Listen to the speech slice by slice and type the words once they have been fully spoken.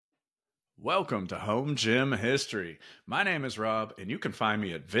Welcome to Home Gym History. My name is Rob, and you can find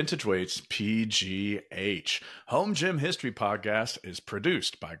me at Vintage Weights PGH. Home Gym History Podcast is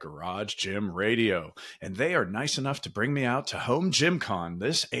produced by Garage Gym Radio, and they are nice enough to bring me out to Home Gym Con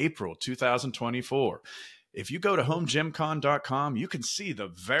this April 2024. If you go to homegymcon.com, you can see the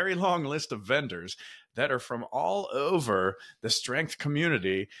very long list of vendors that are from all over the strength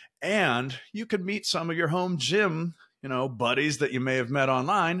community, and you can meet some of your home gym buddies that you may have met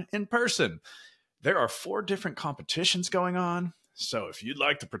online in person. There are 4 different competitions going on. So if you'd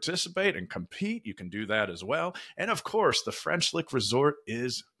like to participate and compete, you can do that as well. And of course, the French Lick Resort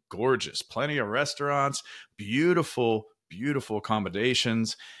is gorgeous. Plenty of restaurants, beautiful, beautiful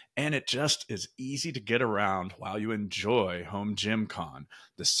accommodations, and it just is easy to get around while you enjoy Home Gym Con,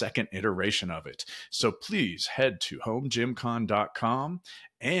 the second iteration of it. So please head to homegymcon.com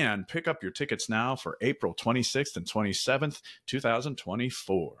and pick up your tickets now for April 26th and 27th,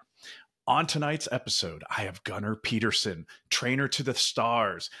 2024. On tonight's episode, I have Gunnar Peterson, trainer to the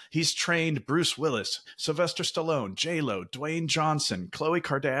stars. He's trained Bruce Willis, Sylvester Stallone, J-Lo, Dwayne Johnson, Khloe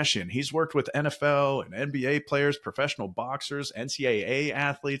Kardashian. He's worked with NFL and NBA players, professional boxers, NCAA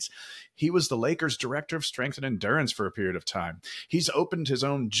athletes. He was the Lakers' director of strength and endurance for a period of time. He's opened his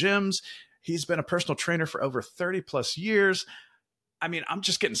own gyms. He's been a personal trainer for over 30 plus years. I mean, I'm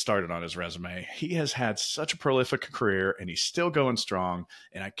just getting started on his resume. He has had such a prolific career, and he's still going strong,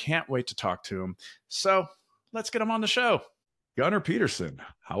 and I can't wait to talk to him. So let's get him on the show. Gunnar Peterson,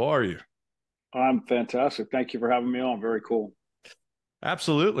 how are you? I'm fantastic. Thank you for having me on. Very cool.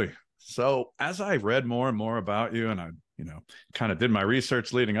 Absolutely. So as I read more and more about you, and I, kind of did my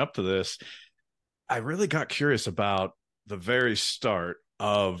research leading up to this, I really got curious about the very start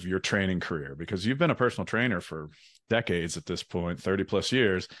of your training career, because you've been a personal trainer for decades at this point, 30 plus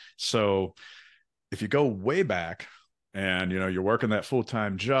years. So if you go way back and, you're working that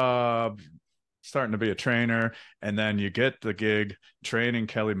full-time job, starting to be a trainer, and then you get the gig training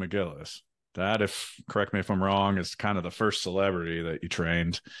Kelly McGillis, that, if correct me if I'm wrong, is kind of the first celebrity that you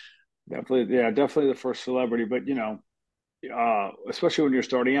trained. Definitely. Yeah, definitely the first celebrity, but especially when you're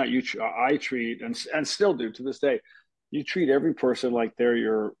starting out, I treat and still do to this day. You treat every person like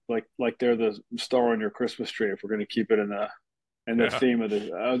they're like they're the star on your Christmas tree. If we're going to keep it in the theme of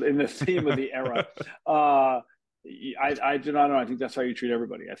the era, I do not know. I think that's how you treat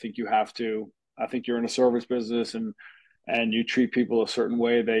everybody. I think you have to. I think you're in a service business, and you treat people a certain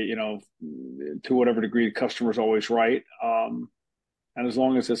way. They, to whatever degree, the customer's always right. And as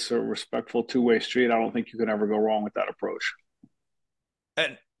long as it's a respectful two-way street, I don't think you can ever go wrong with that approach.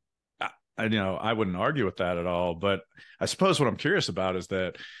 And I wouldn't argue with that at all. But I suppose what I'm curious about is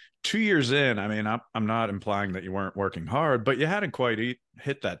that 2 years in, I mean, I'm not implying that you weren't working hard, but you hadn't quite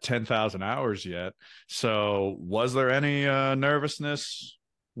hit that 10,000 hours yet. So was there any nervousness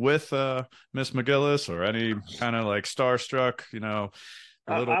with Miss McGillis, or any kind of like starstruck, a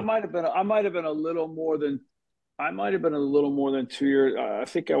little? I might have been a little more than I might have been a little more than 2 years. I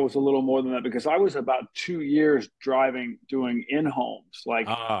think I was a little more than that, because I was about 2 years driving, doing in homes, like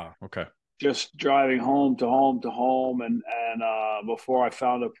okay, just driving home to home to home, and before I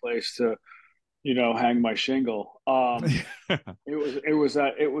found a place to, hang my shingle. It was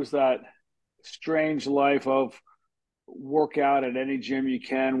that strange life of work out at any gym you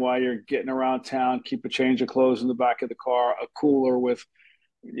can while you're getting around town, keep a change of clothes in the back of the car, a cooler with,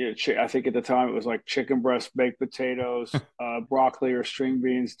 I think at the time it was like chicken breast, baked potatoes, broccoli or string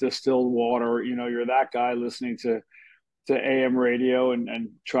beans, distilled water. You're that guy listening to AM radio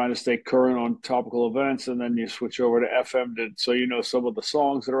and trying to stay current on topical events, and then you switch over to FM so some of the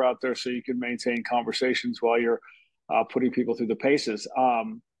songs that are out there, so you can maintain conversations while you're putting people through the paces.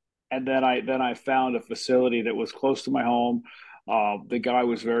 And then I found a facility that was close to my home. The guy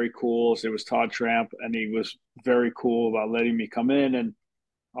was very cool. It was Todd Tramp, and he was very cool about letting me come in, and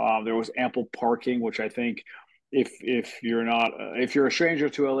there was ample parking, which I think if you're a stranger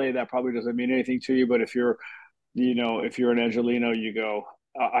to LA, that probably doesn't mean anything to you. But if you're an Angelino, you go,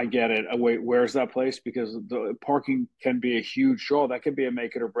 I get it. Wait, where's that place? Because the parking can be a huge draw. That could be a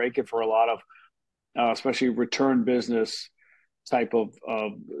make it or break it for a lot of, especially return business type of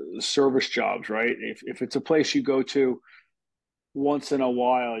service jobs, right? If it's a place you go to once in a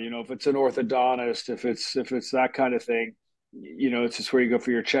while, if it's an orthodontist, if it's that kind of thing, it's just where you go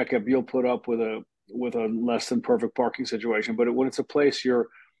for your checkup, you'll put up with a less than perfect parking situation. But when it's a place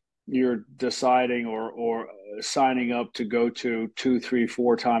you're deciding or signing up to go to 2, 3,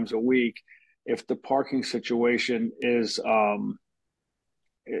 4 times a week, if the parking situation is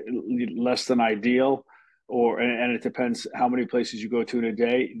less than ideal, and it depends how many places you go to in a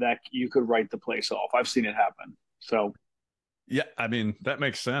day, that you could write the place off. I've seen it happen. So Yeah, I mean, that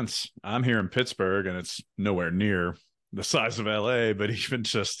makes sense. I'm here in Pittsburgh and it's nowhere near the size of LA, but even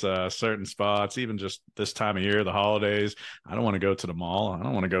just certain spots, even just this time of year, the holidays, I don't want to go to the mall. I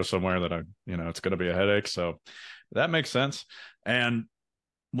don't want to go somewhere that it's going to be a headache. So that makes sense. And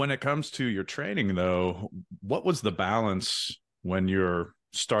when it comes to your training, though, what was the balance when you're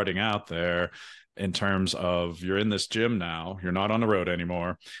starting out there in terms of you're in this gym now, you're not on the road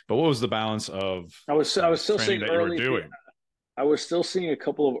anymore, but what was the balance of I was still training seeing that you were early. doing? I was still seeing a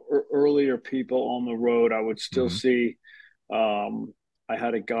couple of earlier people on the road. I would still Hmm. see. Um, I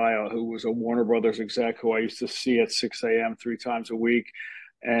had a guy who was a Warner Brothers exec who I used to see at 6 a.m. 3 times a week,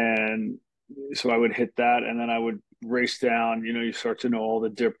 and so I would hit that, and then I would race down. You start to know all the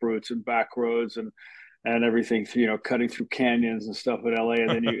dip routes and back roads and everything. Cutting through canyons and stuff in LA,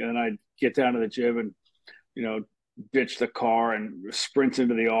 and then I'd get down to the gym and you know, ditch the car and sprint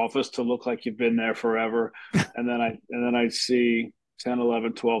into the office to look like you've been there forever. And then I'd see 10,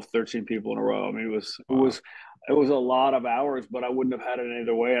 11, 12, 13 people in a row. I mean, Wow. it was a lot of hours, but I wouldn't have had it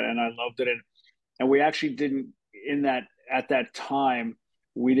either way. And I loved it. And we actually didn't in that at that time,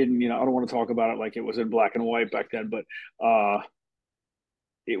 we didn't, I don't want to talk about it like it was in black and white back then, but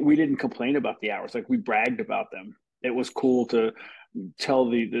we didn't complain about the hours. Like we bragged about them. It was cool to tell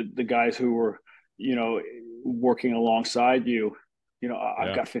the guys who were, you know, working alongside you, I've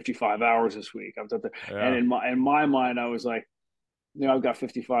Yeah. got 55 hours this week. And Yeah. in my mind, I was like, I've got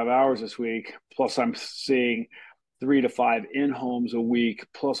 55 hours this week. Plus, I'm seeing 3 to 5 in homes a week.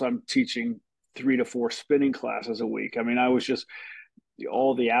 Plus, I'm teaching 3 to 4 spinning classes a week. I mean, I was just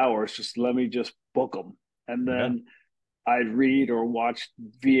all the hours. Just let me just book them, and Yeah. then I'd read or watch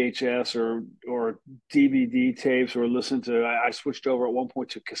VHS or DVD tapes or listen to. I switched over at one point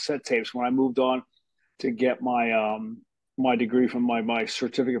to cassette tapes when I moved on to get my degree from my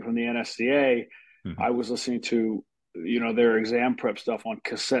certificate from the NSCA. Mhm. I was listening to their exam prep stuff on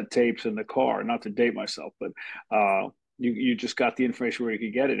cassette tapes in the car. Not to date myself, but you just got the information where you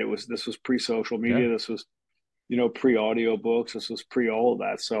could get it. This was pre social Yeah. media. This was pre audio books. This was pre all of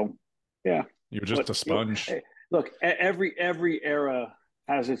that. So yeah, You're but just a sponge. hey, look, every era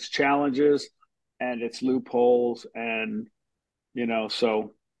has its challenges and its loopholes, and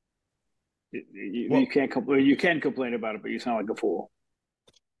so you Well, can't complain. You can complain about it, but you sound like a fool.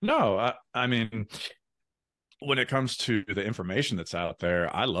 no, I mean, when it comes to the information that's out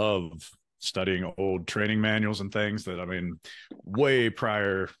there, I love studying old training manuals and things that, I mean, way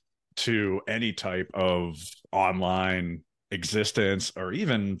prior to any type of online existence or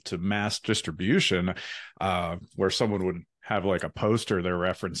even to mass distribution, where someone would have like a poster they're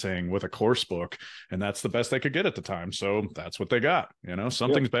referencing with a course book, and that's the best they could get at the time. So that's what they got. Yep.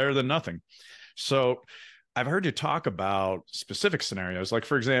 Something's better than nothing. So I've heard you talk about specific scenarios. Like,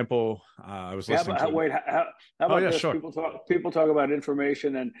 for example, I was How listening about to wait? How Oh about yeah, this? sure. People talk about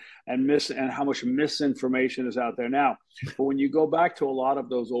information and how much misinformation is out there now. But when you go back to a lot of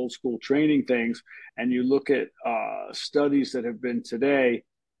those old school training things and you look at studies that have been today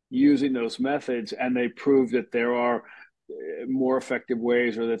using those methods, and they prove that there are more effective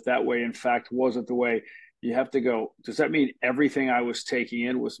ways, or that way in fact wasn't the way. You have to go. Does that mean everything I was taking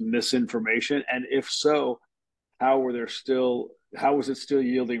in was misinformation? And if so, how was it still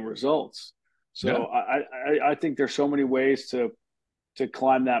yielding results? Yeah. So I think there's so many ways to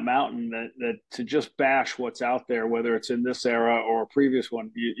climb that mountain that to just bash what's out there, whether it's in this era or a previous one,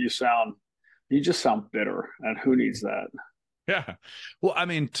 you just sound bitter, and who needs that? Yeah. Well, I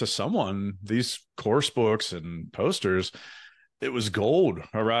mean, to someone, these course books and posters, it was gold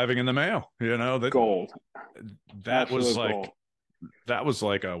arriving in the mail. Gold, That was absolute like gold. that was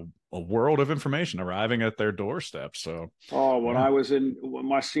like a world of information arriving at their doorstep. So Oh, when yeah. I was in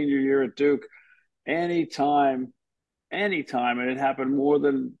my senior year at Duke, anytime, anytime, and it happened more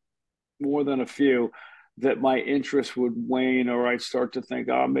than a few, that my interest would wane, or I'd start to think,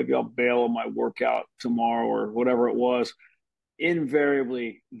 oh, maybe I'll bail on my workout tomorrow or whatever it was.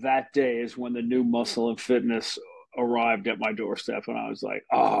 Invariably, that day is when the new Muscle and Fitness arrived at my doorstep, and I was like,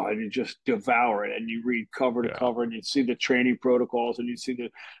 oh, and you just devour it, and you read cover to Yeah. cover, and you'd see the training protocols, and you'd see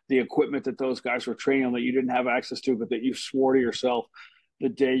the equipment that those guys were training on that you didn't have access to, but that you swore to yourself the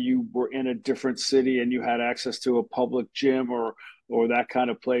day you were in a different city and you had access to a public gym or that kind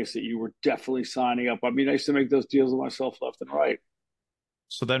of place, that you were definitely signing up. I mean, I used to make those deals with myself left and right.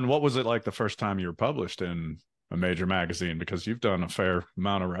 So then what was it like the first time you were published in a major magazine? Because you've done a fair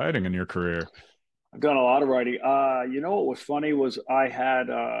amount of writing in your career. I've done a lot of writing. What was funny was I had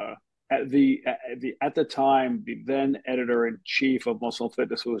at the time the then editor in chief of Muscle and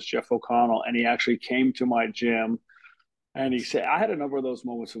Fitness was Jeff O'Connell, and he actually came to my gym And he said, I had a number of those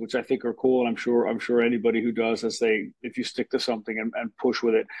moments, which I think are cool, and I'm sure anybody who does, if you stick to something and push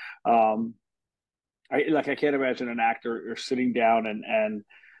with it, I can't imagine an actor sitting down and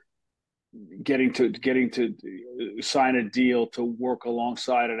getting to sign a deal to work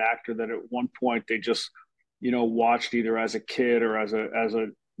alongside an actor that at one point they just watched either as a kid or as a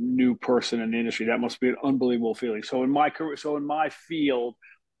new person in the industry. That must be an unbelievable feeling. So in my career, so in my field,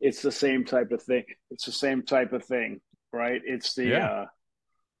 it's the same type of thing. It's the same type of thing, right? It's the Yeah.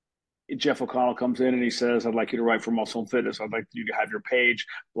 Jeff O'Connell comes in and he says, "I'd like you to write for Muscle and Fitness. I'd like you to have your page,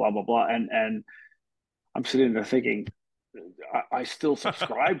 blah blah blah." And I'm sitting there thinking, I still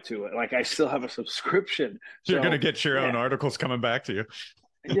subscribe to it. Like I still have a subscription. You're going to So get your own yeah, articles coming back to you.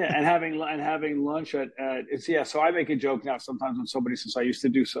 yeah, and having lunch at it's yeah. So I make a joke now sometimes when somebody says I used to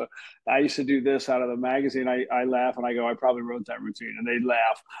do this out of the magazine. I laugh and I go, I probably wrote that routine, and they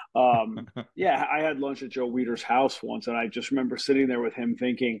laugh. Yeah, I had lunch at Joe Weider's house once, and I just remember sitting there with him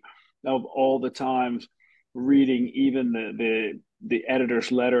thinking of all the times reading even the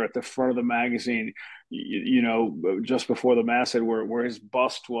editor's letter at the front of the magazine, just before the masthead where his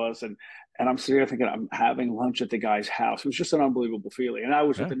bust was, and I'm sitting there thinking, I'm having lunch at the guy's house. It was just an unbelievable feeling. And I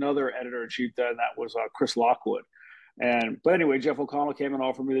was with Yeah. another editor in chief then, that was Chris Lockwood. But anyway, Jeff O'Connell came and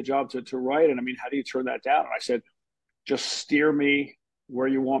offered me the job to write. And I mean, how do you turn that down? And I said, just steer me where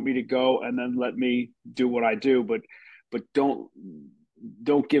you want me to go, and then let me do what I do. But don't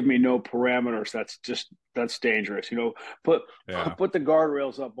give me no parameters. That's dangerous. Put Yeah. put the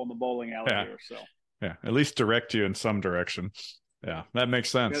guardrails up on the bowling alley Yeah. here. So Yeah. At least direct you in some direction. Yeah. That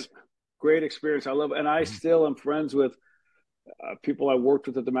makes yeah, sense. great experience. I love, and I Mhm. still am friends with people I worked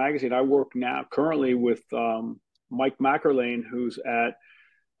with at the magazine. I work now currently with Mike McErlane, who's at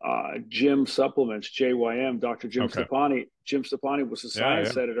Jim Supplements, JYM, Dr. Jim Okay. Stepani. Jim Stepani was the Yeah.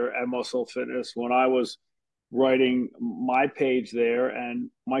 science Yeah. editor at Muscle Fitness when I was writing my page there.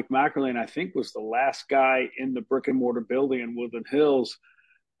 And Mike McErlane, I think, was the last guy in the brick and mortar building in Woodland Hills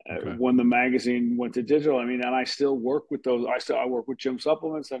Okay. when the magazine went to digital. I mean, and I still work with those. I work with Jim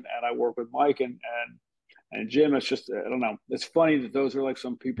Supplements, and I work with Mike and Jim. It's just, I don't know. It's funny that those are like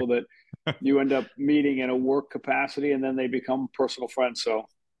some people that you end up meeting in a work capacity and then they become personal friends. So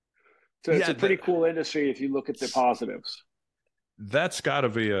it's Yeah. a pretty cool industry if you look at the positives. That's got to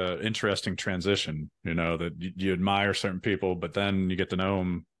be a interesting transition, that you admire certain people, but then you get to know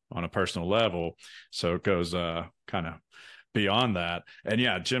them on a personal level. So it goes kind of beyond that. And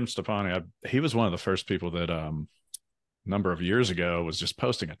yeah, Jim Stepani, he was one of the first people that number of years ago was just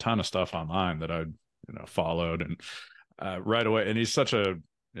posting a ton of stuff online that I followed, and right away. And he's such a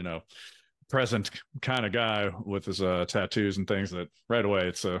you know present kind of guy with his tattoos and things that right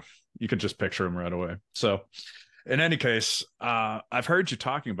away you can just picture him right away. So in any case, I've heard you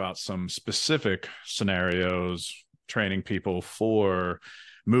talking about some specific scenarios, training people for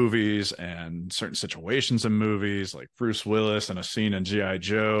movies and certain situations in movies, like Bruce Willis in a scene in G.I.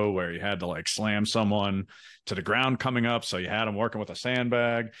 Joe where he had to like slam someone to the ground coming up. So you had him working with a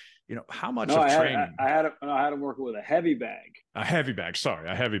sandbag. How much No, of I had I, training? I had no, I had him working with a heavy bag. A heavy bag. Sorry,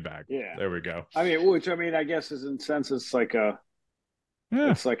 a heavy bag. Yeah, There we go. which I guess is in sense it's like a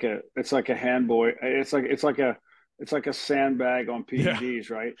Yeah. it's like a hand boy. It's like a sandbag on Yeah. PEDs,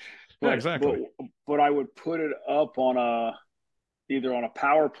 right? Yeah, But but exactly. but I would put it up on a either on a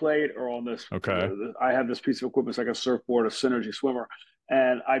power plate or on this. Okay. I have this piece of equipment, it's like a surfboard, a Synergy swimmer,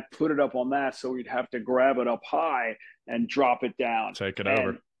 and I put it up on that, so we'd have to grab it up high and drop it down, Take it over.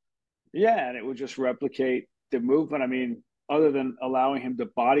 and yeah, and it would just replicate the movement. I mean, other than allowing him to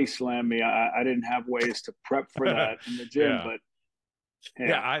body slam me, I didn't have ways to prep for that in the gym, Yeah. but Yeah,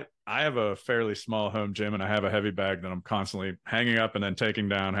 yeah. I have a fairly small home gym, and I have a heavy bag that I'm constantly hanging up and then taking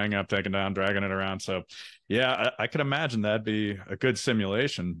down, hanging up, taking down, dragging it around. So, yeah, I could imagine that'd be a good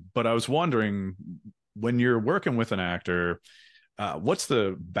simulation. But I was wondering, when you're working with an actor, what's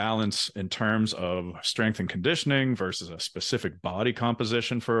the balance in terms of strength and conditioning versus a specific body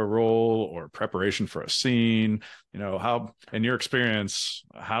composition for a role or preparation for a scene? How, in your experience,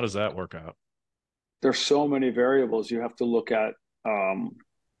 how does that work out? There's so many variables you have to look at. Um,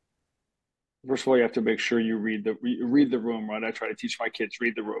 First of all, you have to make sure you read the room, right? I try to teach my kids,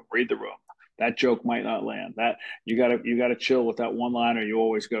 read the room, read the room. That joke might not land. That you gotta chill with that one liner you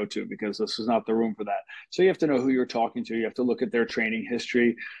always go to, because this is not the room for that. So you have to know who you're talking to. You have to look at their training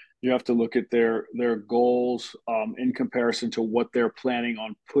history. You have to look at their goals in comparison to what they're planning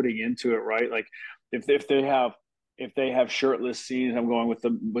on putting into it, right? Like if they have shirtless scenes, I'm going with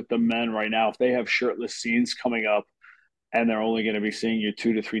the men right now. If they have shirtless scenes coming up and they're only going to be seeing you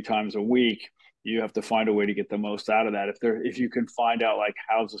 2 to 3 times a week, you have to find a way to get the most out of that. If you can find out like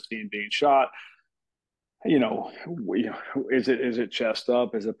how's the scene being shot, is it chest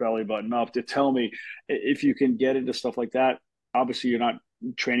up? Is it belly button up? To tell me if you can get into stuff like that. Obviously, you're not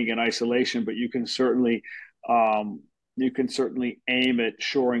training in isolation, but um, you can certainly aim at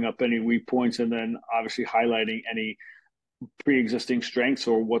shoring up any weak points, and then obviously highlighting any pre-existing strengths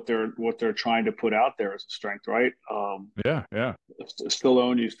or what they're trying to put out there as a strength, right? Yeah, yeah.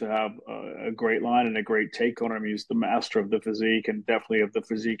 Stallone used to have a great line and a great take on him. He's the master of the physique and definitely of the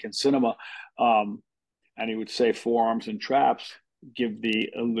physique in cinema. Um, and he would say forearms and traps give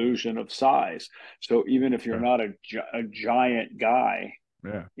the illusion of size. So even if you're Okay. not a giant guy,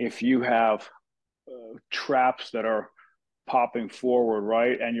 Yeah. if you have traps that are popping forward,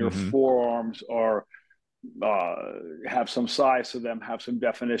 right, and your Hmm. forearms are uh, have some size to them, have some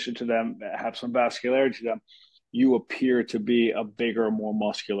definition to them, have some vascularity to them, you appear to be a bigger, more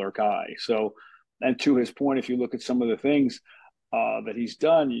muscular guy. So, and to his point, if you look at some of the things that he's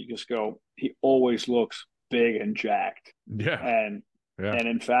done, you just go, he always looks big and jacked. Yeah. And Yeah. and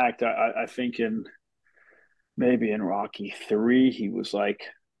in fact, I think maybe in Rocky 3, he was like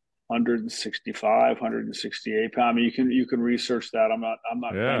 165, 168 pounds. I mean, you can research that. I'm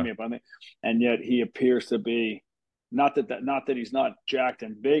not Yeah. claiming it, but and yet he appears to be not that he's not jacked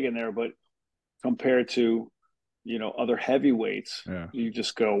and big in there, but compared to other heavyweights, Yeah. you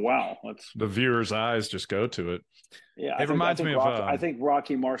just go, wow, that's The viewer's eyes just go to it. yeah. I It think I reminds me think of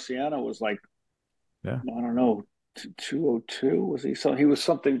Rocky Marciano was like yeah. I don't know 202 was he? So he was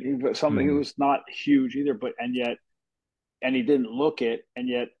something. He Hmm. was not huge either, but and he didn't look it, and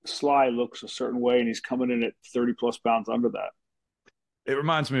yet Sly looks a certain way, and he's coming in at 30 plus pounds under that. It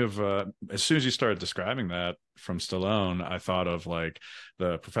reminds me of as soon as you started describing that from Stallone, I thought of like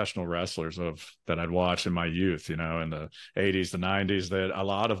the professional wrestlers of that I'd watched in my youth, in the 80s, the 90s, that a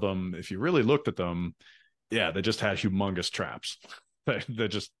lot of them, if you really looked at them, yeah, they just had humongous traps. They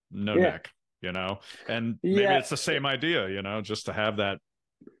just no Yeah, neck. And maybe yeah. it's the same idea, just to have that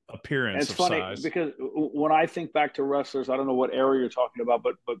And appearance it's of funny size. because when I think back to wrestlers, I don't know what era you're talking about,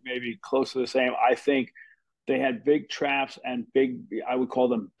 but maybe close to the same. I think they had big traps and big, I would call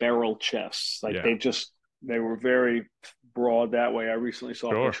them barrel chests. Like Yeah, they were very broad that way. I recently saw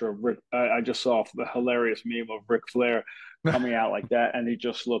a sure. picture of Rick. I just saw the hilarious meme of Ric Flair coming out like that, and he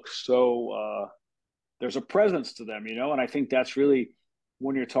just looks so. There's a presence to them, and I think that's really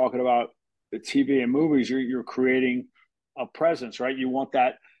when you're talking about the TV and movies, you're creating a presence, right? You want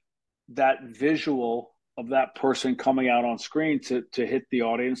that visual of that person coming out on screen to hit the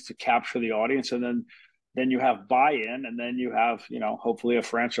audience, to capture the audience, and then you have buy-in, and then you have hopefully a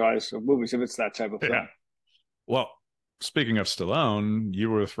franchise of movies if it's that type of Yeah. thing. Well, speaking of Stallone, you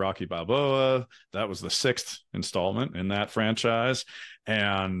were with Rocky Balboa. That was the sixth installment in that franchise.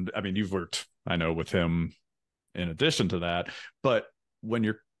 And I mean, you've worked, I know, with him in addition to that. But when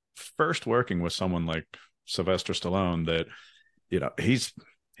you're first working with someone like Sylvester Stallone, that, he's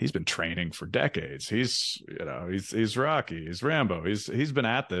been training for decades. He's Rocky, he's Rambo, he's been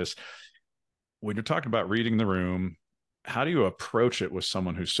at this. When you're talking about reading the room, how do you approach it with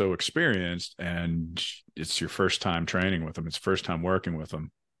someone who's so experienced and it's your first time training with them, it's first time working with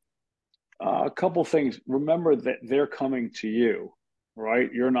them? A couple things. Remember that they're coming to you,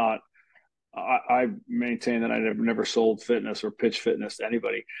 right? You're not. I maintain that I never sold fitness or pitch fitness to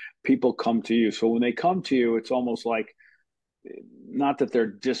anybody. People come to you, so when they come to you, it's almost like not that they're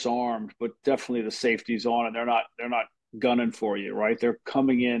disarmed, but definitely the safety's on, and they're not gunning for you, right? They're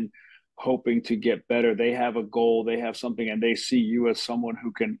coming in hoping to get better. They have a goal, they have something, and they see you as someone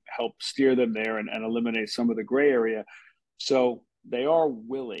who can help steer them there and eliminate some of the gray area. So they are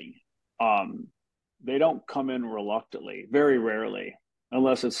willing. Um, they don't come in reluctantly, very rarely,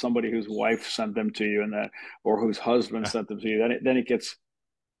 unless it's somebody whose wife sent them to you and that, or whose husband sent them to you. Then it gets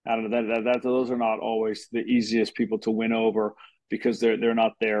I don't know that those are not always the easiest people to win over because they're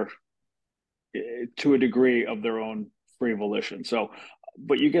not there to a degree of their own free volition. So,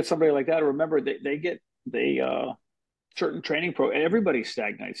 but you get somebody like that. Remember, they get they certain training everybody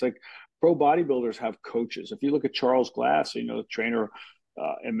stagnates. Like pro bodybuilders have coaches. If you look at Charles Glass, the trainer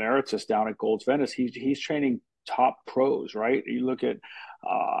emeritus down at Gold's Venice, he's training top pros, right? You look at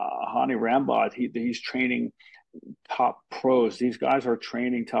Hani Rambod, he's training top pros. These guys are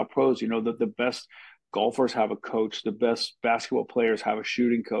training top pros. The best golfers have a coach. The best basketball players have a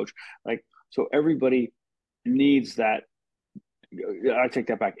shooting coach. Like so, everybody needs that. I take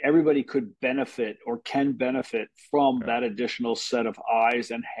that back. Everybody could benefit or can benefit from Yeah. that additional set of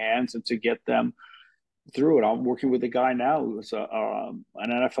eyes and hands, and to get them through it. I'm working with a guy now who's an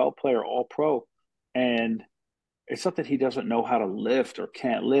NFL player, all pro, and it's not that he doesn't know how to lift or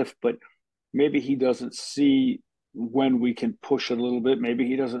can't lift, but maybe he doesn't see when we can push it a little bit. Maybe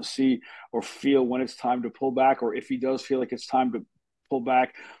he doesn't see or feel when it's time to pull back, or if he does feel like it's time to pull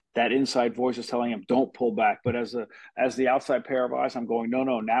back, that inside voice is telling him don't pull back. But as the outside pair of eyes, I'm going, no,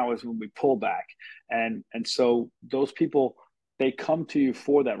 no, now is when we pull back. And so those people, they come to you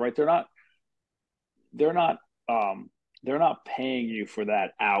for that, right? They're not um they're not paying you for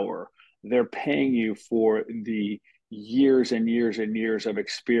that hour. They're paying you for the years and years and years of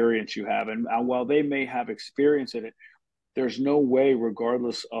experience you have. And while they may have experience in it, there's no way,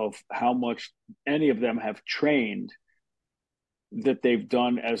 regardless of how much any of them have trained, that they've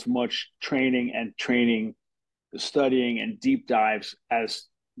done as much training, studying, and deep dives as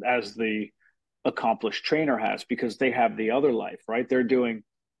the accomplished trainer has, because they have the other life, right?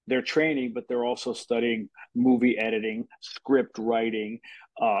 They're training, but they're also studying movie editing, script writing,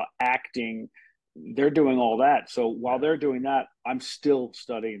 acting. They're doing all that. So while they're doing that, I'm still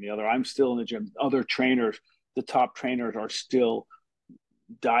studying the other. I'm still in the gym. Other trainers, the top trainers, are still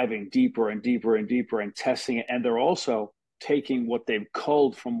diving deeper and deeper and deeper and testing it. And they're also taking what they've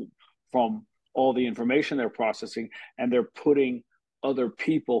culled from all the information they're processing, and they're putting other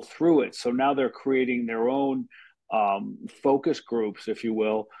people through it. So now they're creating their own focus groups, if you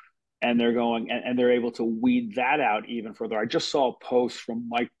will, and they're going and they're able to weed that out even further. I just saw a post from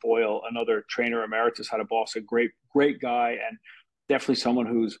Mike Boyle, another trainer emeritus, how to boss, a great guy, and definitely someone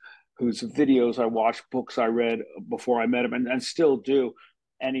whose videos I watched, books I read before I met him, and still do.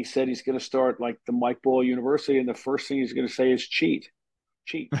 And he said he's going to start like the Mike Boyle University, and the first thing he's going to say is cheat,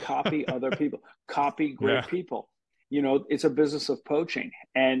 copy other people, copy Yeah. great people. It's a business of poaching,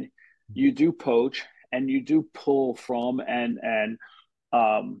 and you do poach and you do pull from and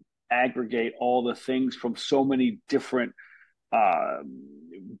aggregate all the things from so many different uh,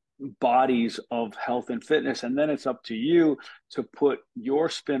 bodies of health and fitness. And then it's up to you to put your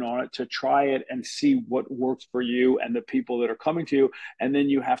spin on it, to try it and see what works for you and the people that are coming to you. And then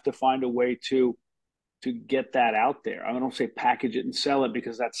you have to find a way to get that out there. I don't say package it and sell it,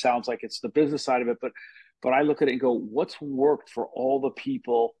 because that sounds like it's the business side of it, but I look at it and go, what's worked for all the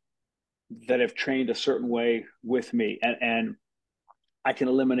people that have trained a certain way with me, and I can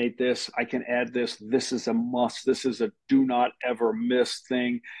eliminate this, I can add this. This is a must. This is a do not ever miss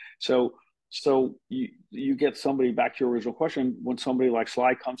thing. So you get somebody, back to your original question, when somebody like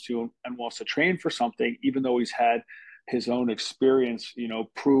Sly comes to you and wants to train for something, even though he's had his own experience,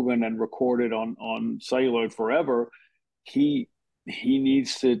 proven and recorded on celluloid forever, he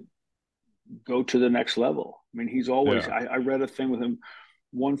needs to go to the next level. I mean, he's always. Yeah. I read a thing with him.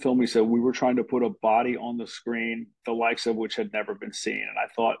 One film, he said, we were trying to put a body on the screen, the likes of which had never been seen. And I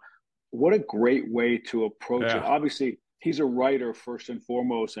thought, what a great way to approach it. Yeah. Obviously, he's a writer first and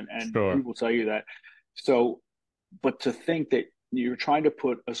foremost, and he Sure. will tell you that. So, but to think that you're trying to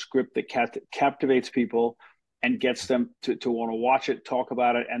put a script that captivates people and gets them to want to watch it, talk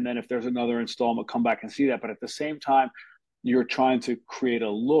about it, and then if there's another installment, come back and see that. But at the same time, you're trying to create a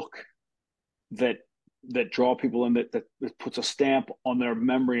look that draw people in, that puts a stamp on their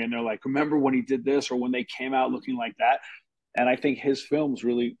memory, and they're like, remember when he did this, or when they came out looking like that. And I think his films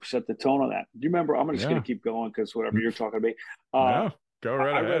really set the tone on that. Do you remember? I'm just going Yeah. to keep going because whatever you're talking about. No, go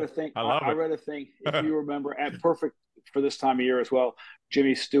right I read a ahead. thing. I love I it. read a thing. If you remember, at perfect for this time of year as well,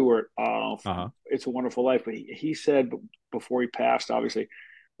 Jimmy Stewart. Uh-huh. It's a Wonderful Life. But he said before he passed, obviously,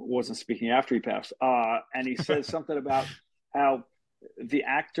 wasn't speaking after he passed. And he said something about how the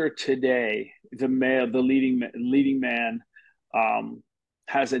actor today, the leading man,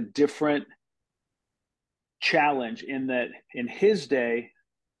 has a different challenge, in that in his day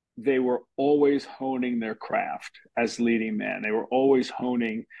they were always honing their craft as leading man. They were always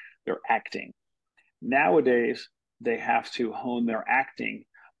honing their acting. Nowadays, they have to hone their acting,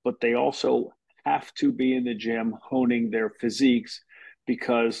 but they also have to be in the gym honing their physiques,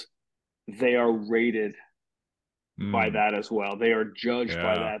 because they are rated by Mm, that as well. They are judged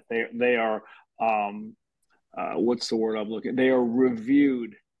by yeah. that. They are what's the word I'm looking? They are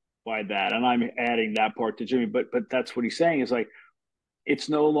reviewed by that, and I'm adding that part to Jimmy. But that's what he's saying, is like, it's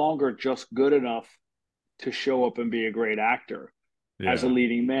no longer just good enough to show up and be a great actor as a Yeah.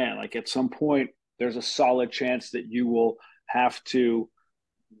 leading man. Like, at some point, there's a solid chance that you will have to,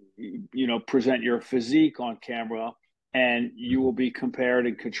 present your physique on camera, and you will Mhm. be compared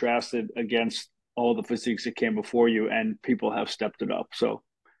and contrasted against all the physiques that came before you, and people have stepped it up. So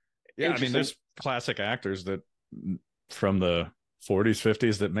Yeah, I mean, interesting. there's classic actors that from the 40s,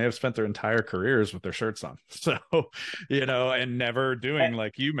 50s that may have spent their entire careers with their shirts on. So, and never doing, And,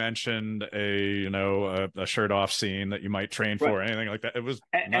 like you mentioned, a shirt off scene that you might train right. for, or anything like that. It was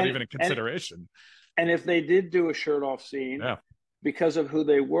not And, even a and, consideration. and if they did do a shirt off scene, Yeah. because of who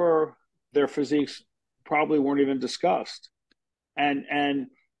they were, their physiques probably weren't even discussed. And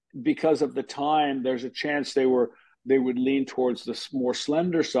because of the time, there's a chance they would lean towards the more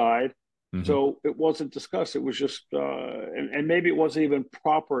slender side. Mm-hmm. So it wasn't discussed. It was just, and maybe it wasn't even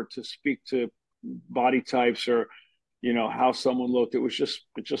proper to speak to body types or, how someone looked. It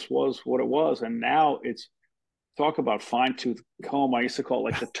just was what it was. And now it's, talk about fine tooth comb. I used to call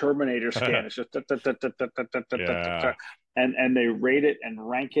it like the Terminator scan. It's just Yeah. and they rate it and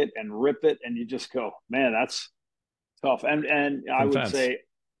rank it and rip it, and you just go, man, that's tough. And It's I would intense. say,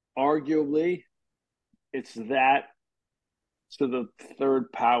 arguably, it's that to the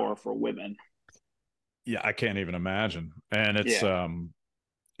third power for women. Yeah, I can't even imagine. And it's Yeah,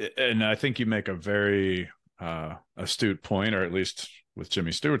 and I think you make a very astute point, or at least with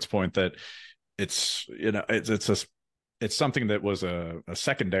Jimmy Stewart's point, that it's it's something that was a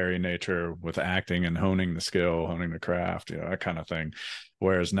secondary nature with acting and honing the skill, honing the craft, that kind of thing.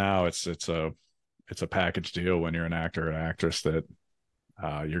 Whereas now it's a package deal when you're an actor or actress that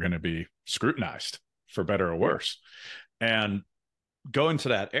you're going to be scrutinized for better or yeah, worse. And going to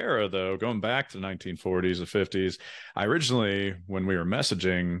that era, though, going back to the 1940s or 50s, I originally, when we were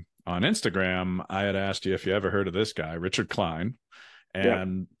messaging on Instagram, I had asked you if you ever heard of this guy, Richard Klein. yeah.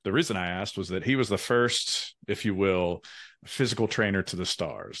 And the reason I asked was that he was the first, if you will, physical trainer to the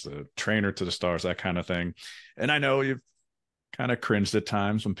stars, the trainer to the stars, that kind of thing. And I know you've kind of cringed at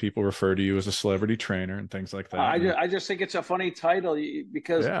times when people refer to you as a celebrity trainer and things like that. And I just think it's a funny title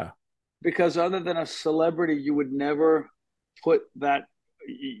because yeah, other than a celebrity, you would never put the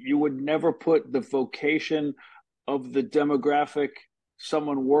vocation of the demographic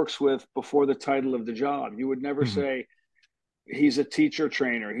someone works with before the title of the job. You would never say he's a teacher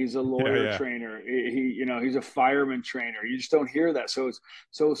trainer, he's a yeah, lawyer yeah, trainer, he's a fireman trainer. You just don't hear that. So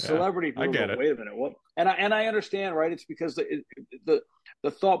yeah. celebrity I people get go, it. wait a minute, what? And I understand, right? It's because the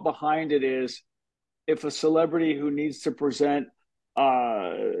thought behind it is, if a celebrity who needs to present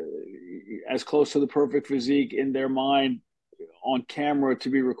uh, as close to the perfect physique in their mind on camera to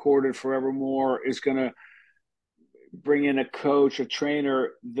be recorded forevermore is going to bring in a coach, a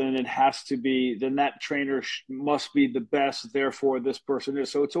trainer, then then that trainer must be the best. Therefore, this person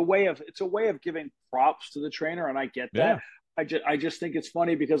is. So it's a way of giving props to the trainer, and I get that. Yeah, I just think it's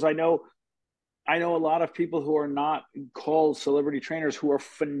funny because I know a lot of people who are not called celebrity trainers who are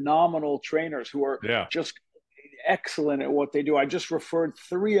phenomenal trainers who are yeah. just excellent at what they do. I just referred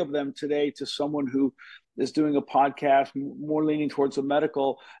three of them today to someone who is doing a podcast more leaning towards the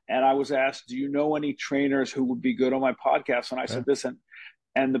medical. And I was asked, do you know any trainers who would be good on my podcast? And I Yeah. said this,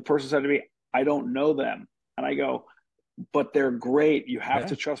 and the person said to me, I don't know them. And I go, but they're great. You have Yeah.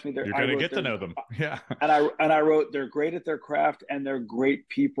 to trust me. You're I going to wrote get to know them. Yeah. and I wrote they're great at their craft and they're great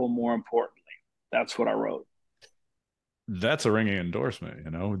people. More importantly, that's what I wrote. That's a ringing endorsement,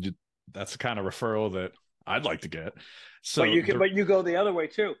 That's the kind of referral that I'd like to get. But So you go the other way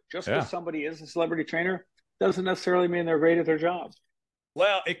too. Just because yeah. somebody is a celebrity trainer doesn't necessarily mean they're great at their job.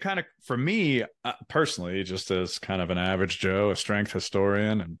 Well, it kind of, for me personally, just as kind of an average Joe, a strength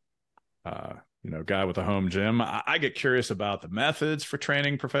historian, and guy with a home gym, I get curious about the methods for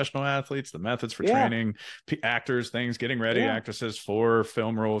training professional athletes, the methods for Yeah, training actors, things, getting ready yeah. actresses for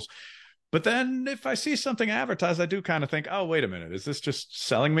film roles. But then if I see something advertised, I do kind of think, oh, wait a minute, is this just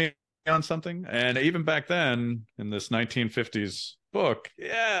selling me on something? And even back then in this 1950s book,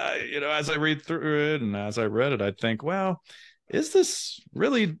 yeah, as I read through it and as I read it, I'd think, well, is this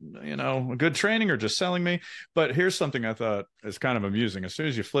really, a good training or just selling me? But here's something I thought is kind of amusing. As soon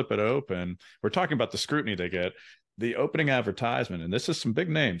as you flip it open, we're talking about the scrutiny they get. The opening advertisement, and this is some big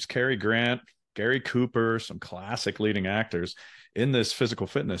names: Cary Grant, Gary Cooper, some classic leading actors in this physical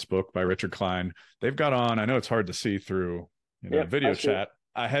fitness book by Richard Klein. They've got on, I know it's hard to see through, Yep, I video see it. chat,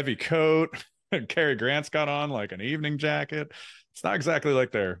 a heavy coat. Cary Grant's got on like an evening jacket. It's not exactly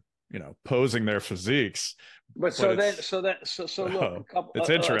like they're, posing their physiques, But but so then, it's, look, oh, it's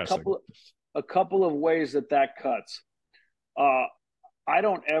interesting. a couple of ways that cuts. Uh, I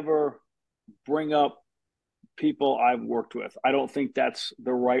don't ever bring up people I've worked with. I don't think that's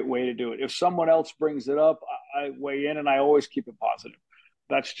the right way to do it. If someone else brings it up, I weigh in, and I always keep it positive.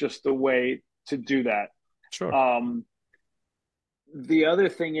 That's just the way to do that. Sure. Um, the other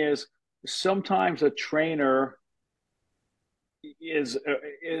thing is sometimes a trainer is,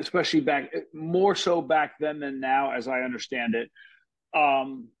 especially more so back then than now, as I understand it,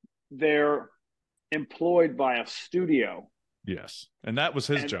 they're employed by a studio. Yes. And that was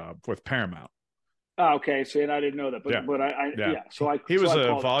his And job with Paramount. okay, so and I didn't know that, Yeah. but I Yeah. yeah, so I He so was I a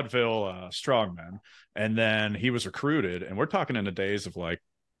called. vaudeville strongman. And then he was recruited. And we're talking in the days of like,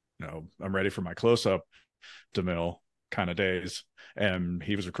 I'm ready for my close up DeMille kind of days. and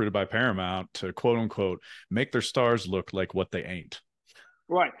he was recruited by Paramount to quote unquote make their stars look like what they ain't.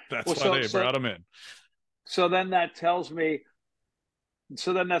 Right. That's Well, why they brought him in. so then that tells me,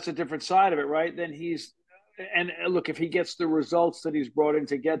 so then that's a different side of it, right? Then he's, and look, if he gets the results that he's brought in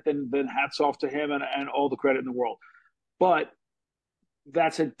to get, then hats off to him and all the credit in the world. But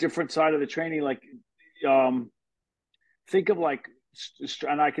that's a different side of the training. Like, um, think of like,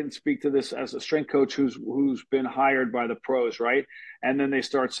 and I can speak to this as a strength coach who's been hired by the pros, right? And then they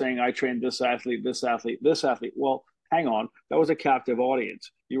start saying, "I trained this athlete, this athlete, this athlete." Well, hang on, that was a captive audience.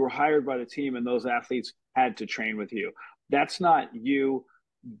 You were hired by the team, and those athletes had to train with you. That's not you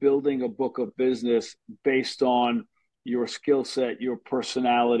building a book of business based on your skill set, your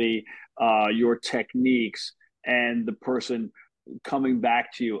personality, your techniques, and the person coming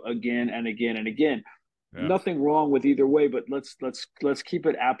back to you again and again and again. Yeah. Nothing wrong with either way, but let's keep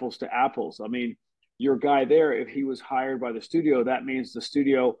it apples to apples. I mean, your guy there, if he was hired by the studio, that means the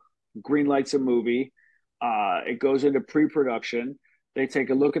studio greenlights a movie. It goes into pre-production. They take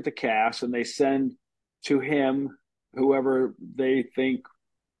a look at the cast and they send to him whoever they think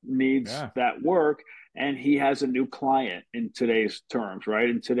needs Yeah. that work, and he has a new client in today's terms, right?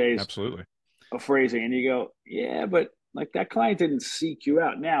 In today's Absolutely. phrasing, and you go, yeah, but like that client didn't seek you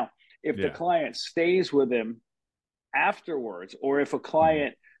out. Now, if the Yeah. client stays with him afterwards, or if a Mhm.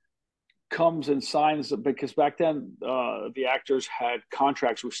 client comes and signs, because back then the actors had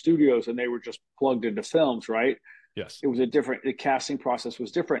contracts with studios and they were just plugged into films, right? Yes. It was a different, the casting process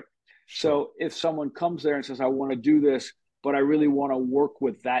was different. Sure. So if someone comes there and says, I want to do this, but I really want to work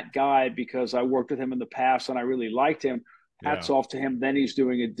with that guy because I worked with him in the past and I really liked him, hats Yeah. off to him. Then he's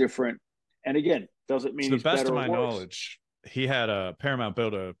doing a different, and again, doesn't To mean the he's best better of or my worse. knowledge, he had a Paramount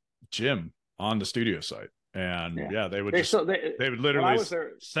build a gym on the studio site, and Yeah. yeah, they would They just still, they, they would when literally I was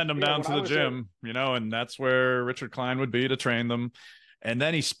there, send them yeah, down when to I the was there, gym, and that's where Richard Klein would be to train them. And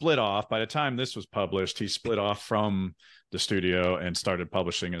then he split off. By the time this was published, he split off from the studio and started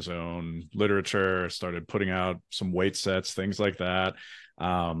publishing his own literature, started putting out some weight sets, things like that.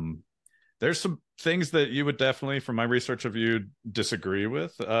 Um, there's some things that you would definitely, from my research of you, disagree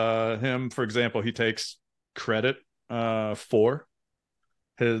with. Him, for example, he takes credit for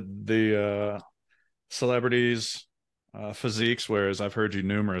the celebrities' physiques, whereas I've heard you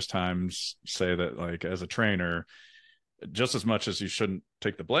numerous times say that, like, as a trainer, just as much as you shouldn't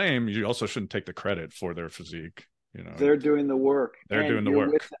take the blame, you also shouldn't take the credit for their physique. they're doing the work, They're doing the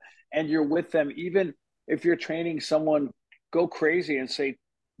work. and you're with them. Even if you're training someone, go crazy and say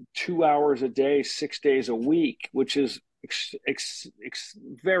 2 hours a day, 6 days a week, which is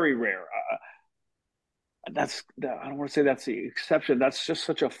very rare. I don't want to say that's the exception. That's just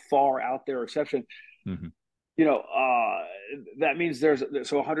such a far out there exception. Mm-hmm. You know, that means there's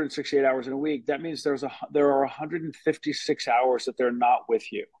so 168 hours in a week. That means there are 156 hours that they're not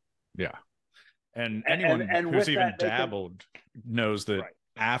with you. Yeah. And and anyone and who's with even that they can, dabbled knows that right,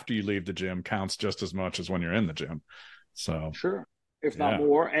 after you leave the gym counts just as much as when you're in the gym. So, sure, if not yeah.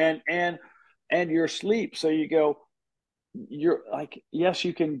 more, and your sleep. So you go, you're like, yes,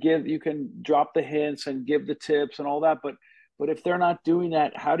 you can drop the hints and give the tips and all that, but if they're not doing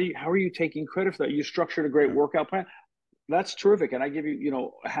that, how are you taking credit for that? You structured a great Yeah. workout plan. That's terrific, and I give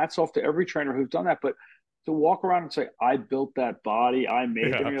you, hats off to every trainer who's done that. But to walk around and say, I built that body, I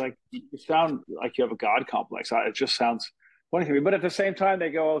made them, Yeah. you're like, you sound like you have a god complex. It just sounds funny to me. But at the same time, they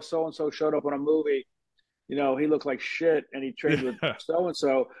go, oh, so and so showed up in a movie, he looked like shit and he trained with Yeah. so and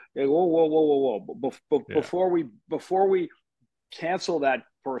so. Whoa, whoa, whoa, whoa, whoa. Yeah. Before we cancel that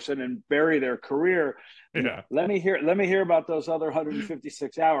person and bury their career, Yeah. let me hear about those other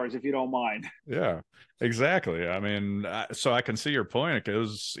 156 hours, if you don't mind. Yeah. Exactly. I mean, so I can see your point. It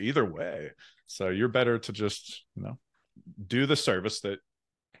goes either way. So you're better to just, do the service that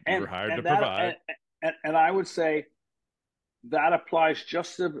you were And hired to and that provide. and I would say that applies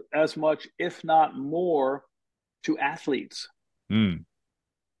just as much, if not more, to athletes, Mm,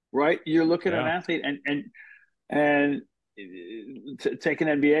 right? You're looking at an yeah. athlete, and take an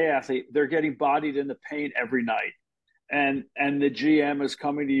NBA athlete, they're getting bodied in the paint every night, and the GM is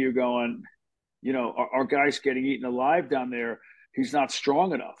coming to you going, our guy's getting eaten alive down there. He's not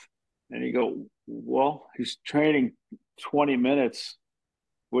strong enough, and you go, well, he's training 20 minutes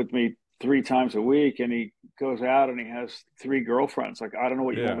with me 3 times a week, and he goes out and he has 3 girlfriends. Like, I don't know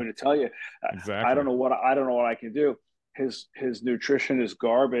what you want Yeah. me to tell you. I Exactly. don't know what I can do. His nutrition is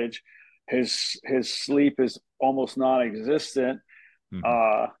garbage. His sleep is almost non-existent. Hmm.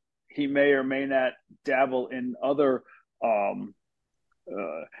 uh he may or may not dabble in other um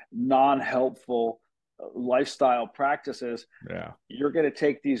non-helpful lifestyle practices. Yeah. You're going to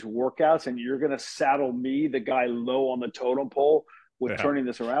take these workouts and you're going to saddle me, the guy low on the totem pole, with Yeah. turning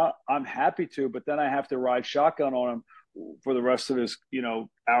this around, I'm happy to, but then I have to ride shotgun on him for the rest of his,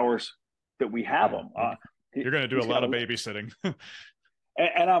 hours that we have Yeah. him. You're going to do a He's got lot of to, babysitting.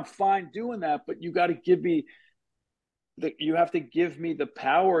 and I'm fine doing that, but you got to give me you have to give me the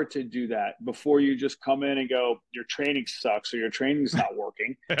power to do that before you just come in and go, your training sucks or your training's not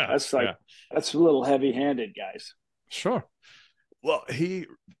working. Yeah. That's like, Yeah. that's a little heavy handed, guys. Sure. Well,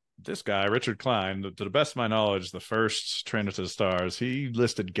 this guy, Richard Klein, to the best of my knowledge, the first Trainer to the Stars, he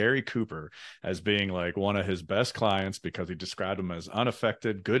listed Gary Cooper as being like one of his best clients because he described him as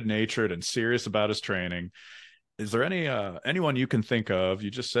unaffected, good natured, and serious about his training. Is there anyone you can think of? You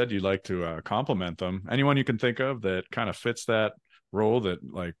just said you'd like to compliment them. Anyone you can think of that kind of fits that role that,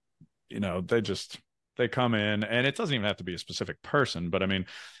 like, they come in, and it doesn't even have to be a specific person, but I mean,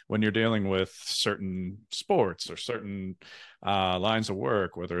 when you're dealing with certain sports or certain lines of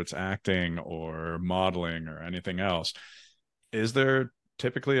work, whether it's acting or modeling or anything else, is there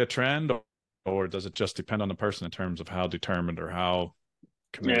typically a trend, or does it just depend on the person in terms of how determined or how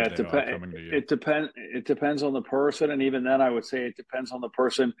Yeah, committed they are coming to you? it depends on the person, and even then, I would say it depends on the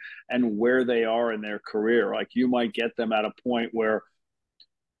person and where they are in their career. Like you might get them at a point where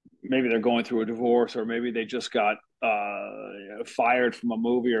maybe they're going through a divorce, or maybe they just got fired from a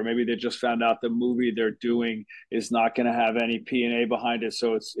movie, or maybe they just found out the movie they're doing is not going to have any P&A behind it,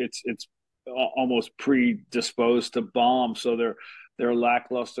 so it's almost predisposed to bomb. So they're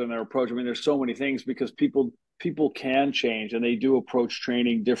lackluster in their approach. I mean, there's so many things because people can change, and they do approach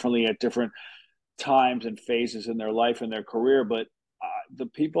training differently at different times and phases in their life and their career. But the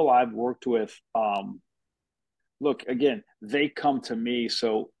people I've worked with, look, again, they come to me,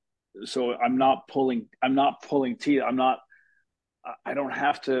 so I'm not pulling teeth. I don't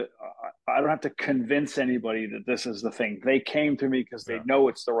have to convince anybody that this is the thing. They came to me because they Yeah, know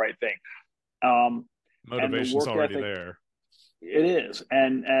it's the right thing. um and the motivation's work already ethic, there. it is.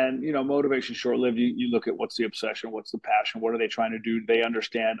 And motivation short lived. You look at what's the obsession, what's the passion, what are they trying to do. They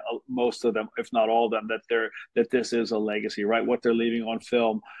understand, most of them, if not all of them, that this is a legacy, right? What they're leaving on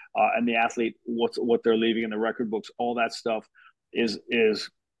film, and the athlete, what they're leaving in the record books, all that stuff is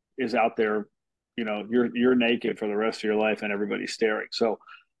out there. You're naked for the rest of your life and everybody's staring. So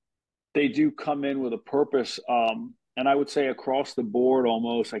they do come in with a purpose. And I would say across the board,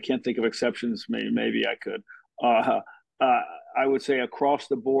 almost, I can't think of exceptions. Maybe I could. Uh, uh, I would say across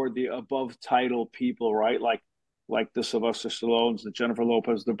the board, the above title people, right? Like the Sylvester Stallones, the Jennifer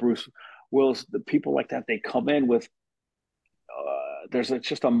Lopez, the Bruce Willis, the people like that. They come in with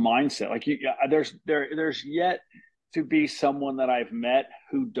just a mindset. Like there's yet to be someone that I've met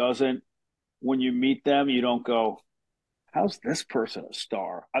who doesn't. When you meet them, you don't go, how's this person a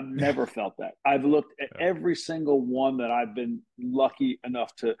star? I've never felt that. I've looked at Yeah. every single one that I've been lucky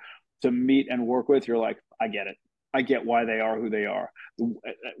enough to meet and work with. You're like, I get it. I get why they are who they are,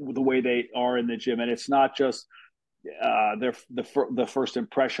 the way they are in the gym, and it's not just the first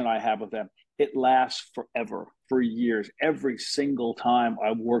impression I have of them. It lasts forever, for years. Every single time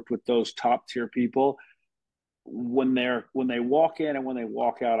I've worked with those top tier people, when they walk in and when they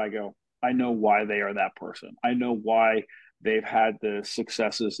walk out, I go, I know why they are that person. I know why they've had the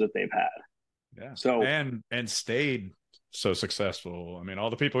successes that they've had. Yeah. So And stayed so successful. I mean, all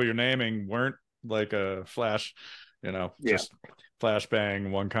the people you're naming weren't like a flash, yeah, just flash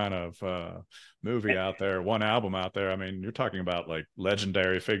bang, one kind of movie and, out there, one album out there. I mean, you're talking about like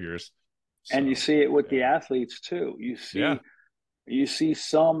legendary figures. and you So, see it with the yeah. athletes too. Yeah. You see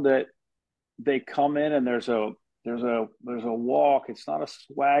some that they come in and there's a walk. It's not a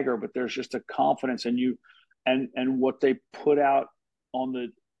swagger, but there's just a confidence, and and what they put out on the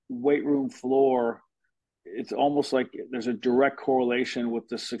weight room floor. It's almost like there's a direct correlation with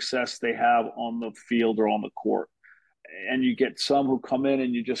the success they have on the field or on the court. And you get some who come in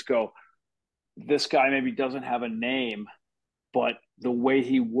and you just go, this guy maybe doesn't have a name, but the way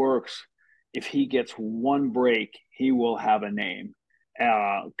he works, if he gets one break, he will have a name.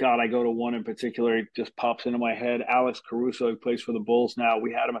 God, I go to one in particular. It just pops into my head. Alex Caruso, he plays for the Bulls now.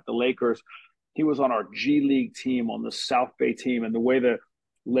 We had him at the Lakers. He was on our G League team, on the South Bay team, and the way the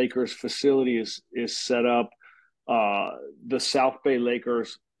Lakers facility is set up, uh, the South Bay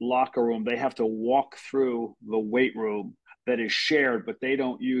Lakers locker room, they have to walk through the weight room that is shared, but they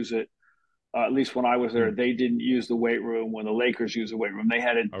don't use it. At least when I was there, Hmm. they didn't use the weight room when the Lakers used the weight room. They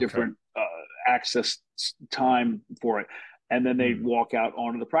had a Okay. different access time for it. And then they'd Hmm. walk out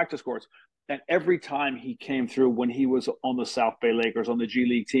onto the practice courts. And every time he came through, when he was on the South Bay Lakers, on the G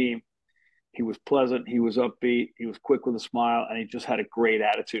League team, he was pleasant, he was upbeat, he was quick with a smile, and he just had a great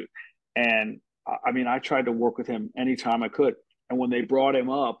attitude. And I mean, I tried to work with him anytime I could. And when they brought him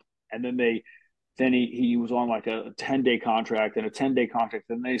up, and then Then he was on like a 10-day contract and a 10-day contract,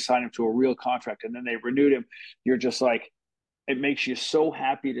 and they signed him to a real contract, and then they renewed him. You're just like, it makes you so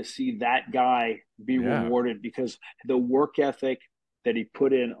happy to see that guy be Yeah. rewarded, because the work ethic that he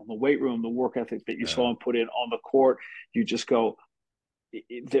put in on the weight room, the work ethic that you Yeah. saw him put in on the court, you just go,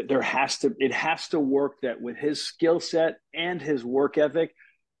 it has to work, that with his skill set and his work ethic,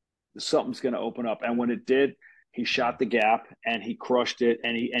 something's going to open up. And when it did, he Yeah. shot the gap and he crushed it,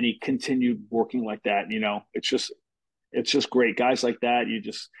 and he continued working like that. It's just great guys like that.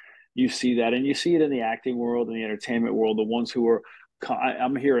 You see that, and you see it in the acting world and the entertainment world. The ones who are,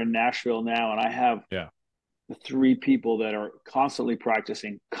 I'm here in Nashville now, and I have Yeah. the three people that are constantly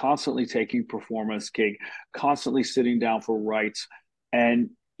practicing, constantly taking performance gig, constantly sitting down for rights,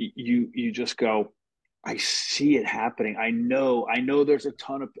 and you just go, I see it happening. I know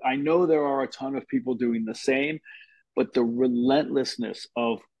there are a ton of people doing the same, but the relentlessness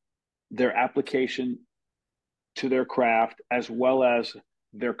of their application to their craft, as well as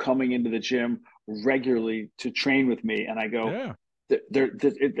they're coming into the gym regularly to train with me, and I go, Yeah.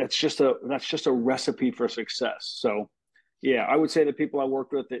 that's just a recipe for success. So, yeah, I would say the people I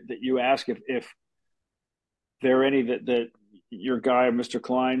worked with that you ask if there are any that your guy, Mr.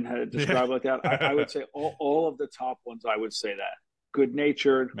 Klein, had Yeah. described like that, I would say all of the top ones. I would say that good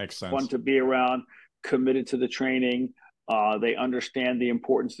natured, Makes fun sense. to be around, committed to the training. They understand the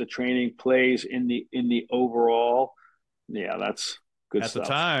importance the training plays in the overall. Yeah, that's good At the stuff.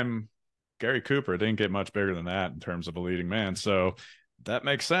 time, Gary Cooper didn't get much bigger than that in terms of a leading man. So that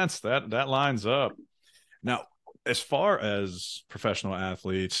makes sense. That lines up. Now, as far as professional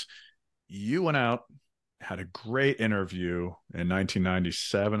athletes, you went out, had a great interview in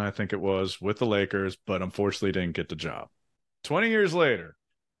 1997, I think it was, with the Lakers, but unfortunately didn't get the job. 20 years later,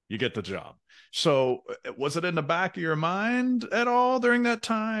 you get the job. So, was it in the back of your mind at all during that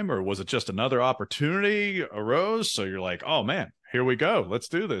time, or was it just another opportunity arose? So you're like, oh man, here we go, let's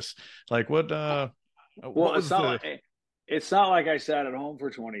do this. Like, what Well, was the it's not like I sat at home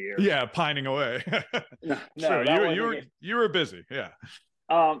for 20 years. yeah pining away? No, True, no, that wasn't the case. you were busy, yeah.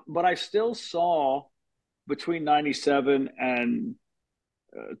 But I still saw between 97 and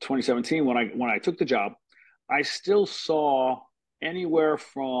 2017, when I took the job, I still saw anywhere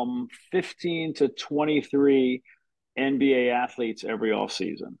from 15 to 23 NBA athletes every off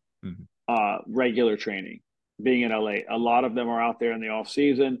season, Mhm. regular training, being in LA. A lot of them are out there in the off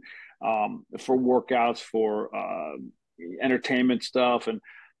season, for workouts, for entertainment stuff,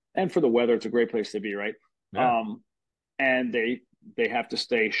 and for the weather. It's a great place to be, right? Yeah. Um, and they have to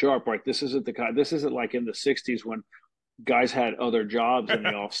stay sharp, right? This isn't like in the 60s when guys had other jobs in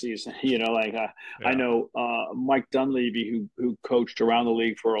the off season. Like I Yeah. know Mike Dunleavy, who coached around the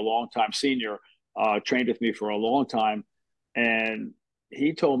league for a long time, senior, trained with me for a long time, and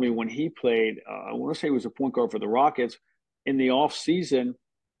he told me when he played, I want to say he was a point guard for the Rockets. In the off season,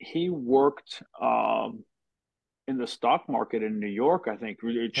 he worked in the stock market in New York. I think,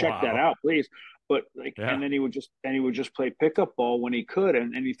 check that Wow. out, please. But like, Yeah. and then he would just play pickup ball when he could,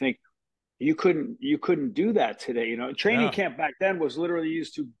 and you think, you couldn't do that today. Training Yeah. camp back then was literally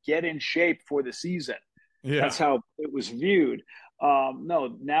used to get in shape for the season. Yeah. That's how it was viewed.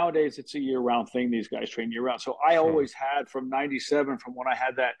 No, nowadays it's a year round thing. These guys train year round. So I Sure. always had, from '97, from when I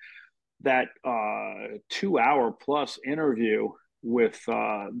had that 2 hour plus interview with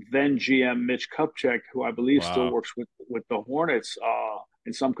then GM Mitch Kupchak, who I believe still Wow. works with the Hornets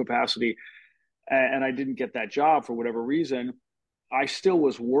in some capacity, and I didn't get that job for whatever reason. I still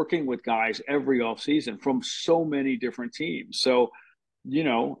was working with guys every offseason from so many different teams. So,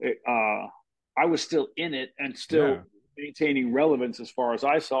 I was still in it and Yeah. still maintaining relevance as far as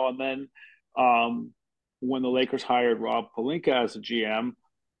I saw. And then um, when the Lakers hired Rob Pelinka as a GM,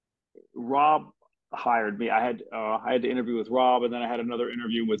 Rob hired me. I had to interview with Rob, and then I had another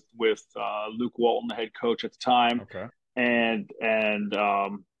interview with Luke Walton, the head coach at the time, Okay. and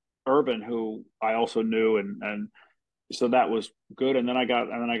Urban, who I also knew, and so that was good. And then I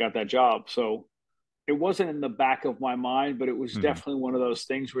got that job. So it wasn't in the back of my mind, but it was Mhm. definitely one of those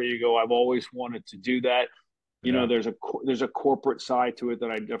things where you go, I've always wanted to do that. Yeah. There's a corporate side to it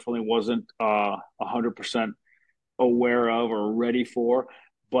that I definitely wasn't 100% aware of or ready for.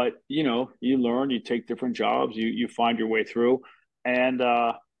 But you learn, you take different jobs, you find your way through. And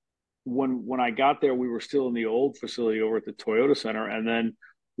when I got there, we were still in the old facility over at the Toyota Center, and then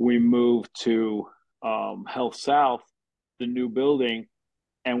we moved to Health South, the new building,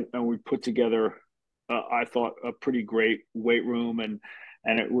 and we put together, I thought, a pretty great weight room, and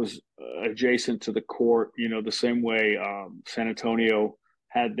it was adjacent to the court, the same way San Antonio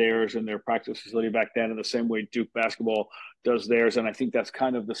had theirs in their practice facility back then, and the same way Duke basketball does theirs. And I think that's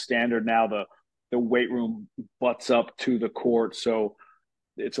kind of the standard now. the weight room butts up to the court, so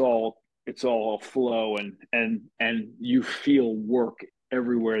it's all flow, and you feel work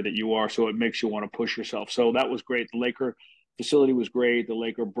everywhere that you are, so it makes you want to push yourself. So that was great. The Laker facility was great. The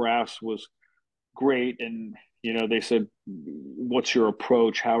Laker brass was great, and they said, "What's your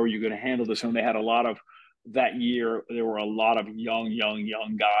approach? How are you going to handle this?" And they had a lot of that year. There were a lot of young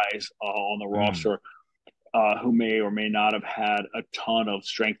guys on the Mm. roster who may or may not have had a ton of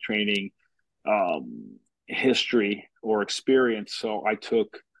strength training history or experience. So I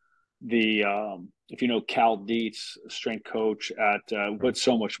took the if you know Cal Dietz, strength coach at but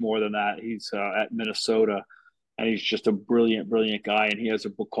so much more than that. He's at Minnesota, and he's just a brilliant guy. And he has a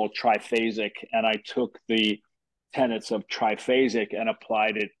book called Triphasic, and I took the tenets of triphasic and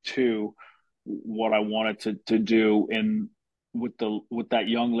applied it to what I wanted to do in with that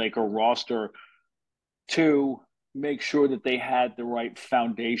young Laker roster to make sure that they had the right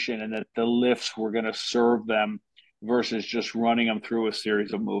foundation and that the lifts were going to serve them versus just running them through a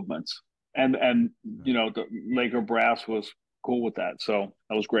series of movements. And the Laker brass was cool with that, so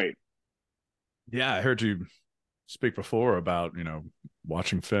that was great. Yeah, I heard you speak before about,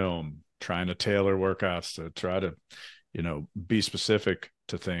 watching film, trying to tailor workouts to try to, be specific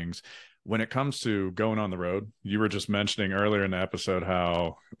to things. When it comes to going on the road, you were just mentioning earlier in the episode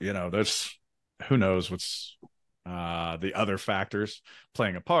how, there's who knows what's the other factors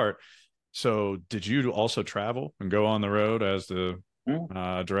playing a part. So did you also travel and go on the road as the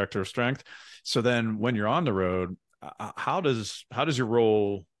Mm. director of strength? So then when you're on the road, how does your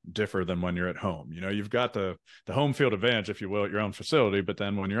role differ than when you're at home? You've got the home field advantage, if you will, at your own facility, but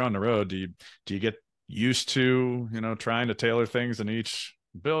then when you're on the road, do you get used to, trying to tailor things in each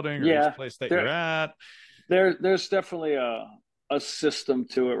building or each Yeah, place that you're there at? there's definitely a system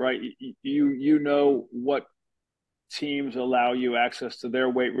to it, right? You know what teams allow you access to their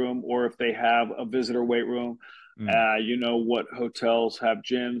weight room, or if they have a visitor weight room. Mm, You know what hotels have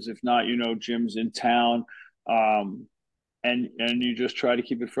gyms. If not, gyms in town. Um, and you just try to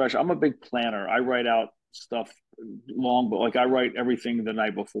keep it fresh. I'm a big planner. I write out stuff long, but like I write everything the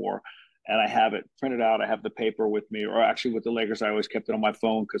night before, and I have it printed out. I have the paper with me, or actually with the Lakers, I always kept it on my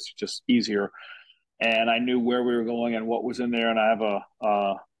phone because it's just easier. And I knew where we were going and what was in there. And I have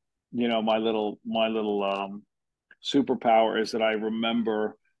my little superpower is that I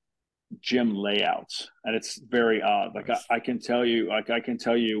remember gym layouts, and it's very odd. Like nice. I can tell you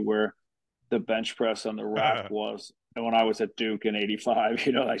where the bench press on the rack was when I was at Duke in '85.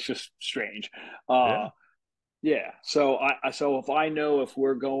 That's just strange. Uh, Yeah. yeah. So if I know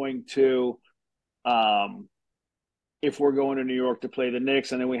um, if we're going to New York to play the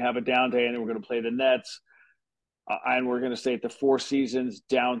Knicks, and then we have a down day, and then we're going to play the Nets, and we're going to stay at the Four Seasons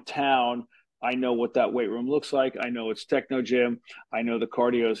downtown. I know what that weight room looks like. I know it's techno gym. I know the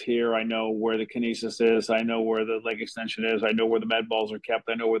cardio's here. I know where the kinesis is. I know where the leg extension is. I know where the med balls are kept.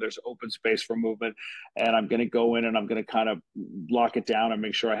 I know where there's open space for movement. And I'm going to go in and I'm going to kind of lock it down and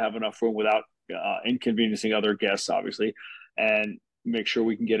make sure I have enough room without inconveniencing other guests, obviously, and make sure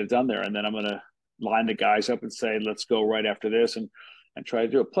we can get it done there. And then I'm going to line the guys up and say, let's go right after this. And try to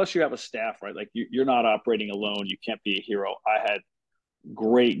do it. Plus, you have a staff, right? Like you're not operating alone. You can't be a hero. I had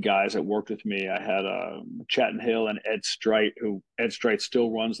great guys that worked with me. I had Chatton Hill and Ed Strite, who Ed Strite still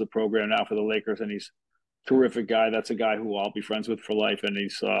runs the program now for the Lakers, and he's a terrific guy. That's a guy who I'll be friends with for life, and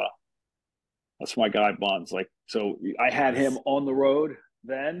he's that's my guy Bonds. Like so, I had him Nice. on the road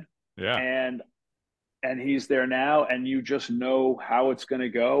then, Yeah. and he's there now, and you just know how it's going to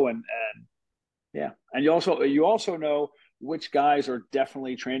go, and yeah, and you also know which guys are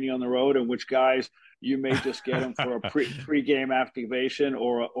definitely training on the road and which guys you may just get them for a pre-game activation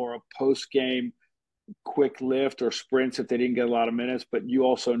or a post-game quick lift or sprints if they didn't get a lot of minutes. But you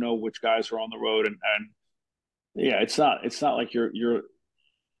also know which guys are on the road, and yeah, it's not like you're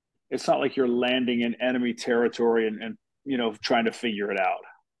landing in enemy territory and trying to figure it out.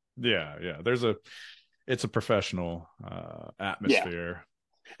 Yeah. Yeah. It's a professional Yeah, atmosphere.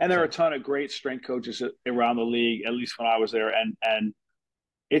 and there are a So ton of great strength coaches around the league, at least when I was there, and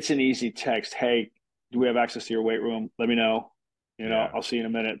it's an easy text. Hey, do we have access to your weight room? Let me know. yeah, I'll see you in a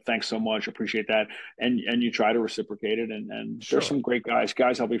minute. Thanks so much. Appreciate that. And you try to reciprocate it. And there's sure. some great guys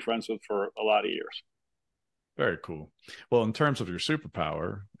I'll be friends with for a lot of years. Very cool. Well, in terms of your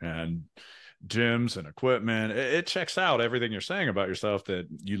superpower and gyms and equipment, it checks out everything you're saying about yourself, that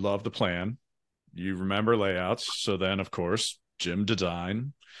you love the plan, you remember layouts. So then, of course, gym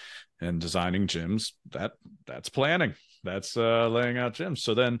design and designing gyms, that's planning. That's laying out gyms.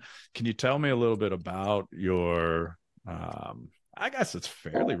 So then, can you tell me a little bit about your I guess it's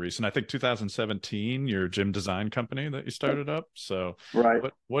fairly recent. I think 2017, your gym design company that you started up. So Right.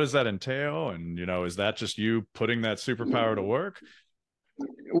 what does that entail? And, is that just you putting that superpower to work?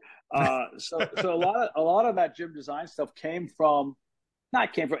 So a lot of that gym design stuff came from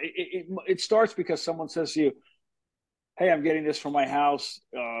not came from it starts because someone says to you, "Hey, I'm getting this for my house.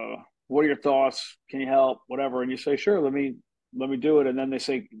 What are your thoughts? Can you help? Whatever." And you say, "Sure, let me do it." And then they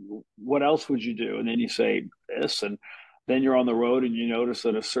say, "What else would you do?" And then you say this, and then you're on the road and you notice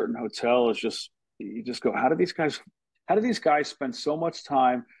that a certain hotel is just you just go, how do these guys spend so much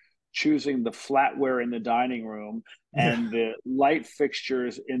time choosing the flatware in the dining room Yeah. and the light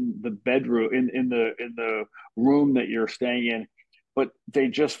fixtures in the bedroom in the room that you're staying in, but they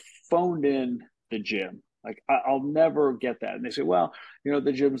just phoned in the gym. Like I'll never get that. And they say, well,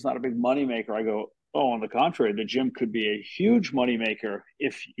 the gym's not a big money maker. I go, oh, on the contrary, the gym could be a huge money maker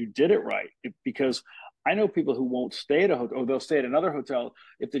if you did it right. Because I know people who won't stay at a hotel, or they'll stay at another hotel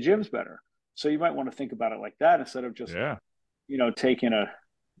if the gym's better. So you might want to think about it like that instead of just Yeah. taking a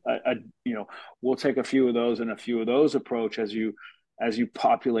we'll take a few of those and a few of those approach as you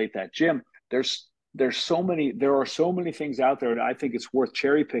populate that gym. There are so many things out there, and I think it's worth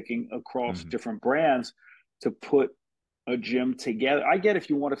cherry picking across Mhm. different brands to put a gym together. I get if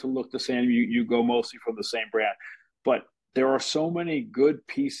you want it to look the same, you go mostly from the same brand, but there are so many good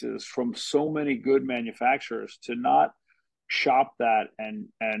pieces from so many good manufacturers to not shop that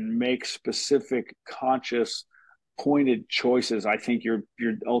and make specific conscious pointed choices. I think you're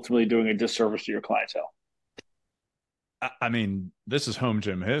ultimately doing a disservice to your clientele. I mean, this is home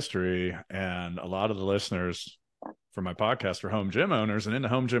gym history, and a lot of the listeners for my podcast are home gym owners, and in the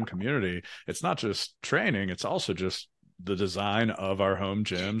home gym community, it's not just training, it's also just the design of our home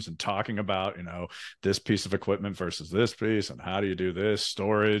gyms and talking about, this piece of equipment versus this piece and how do you do this,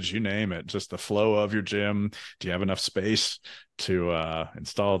 storage, you name it, just the flow of your gym. Do you have enough space to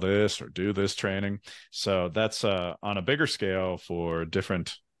install this or do this training? So that's on a bigger scale for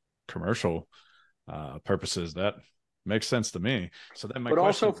different commercial purposes. That makes sense to me. So then my But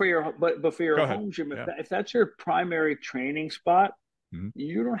also question, for your go ahead. home gym, if Yeah. that's your primary training spot, Mhm.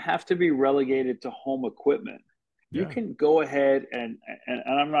 you don't have to be relegated to home equipment. You Yeah. can go ahead and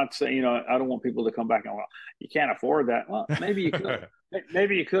I'm not saying, I don't want people to come back and, well, you can't afford that. Well, maybe you could.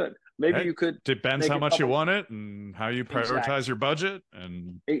 Maybe you could. Maybe It you could depends make how a much you couple. want it and how you prioritize Exactly. your budget.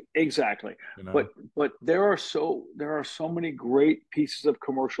 And, Exactly. you know, But there are so many great pieces of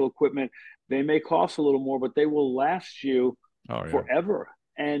commercial equipment. They may cost a little more, but they will last you oh, yeah. forever.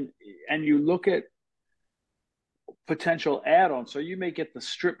 And you look at potential add-ons. So you may get the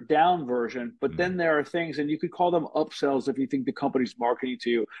stripped down version, but Mhm. then there are things, and you could call them upsells if you think the company's marketing to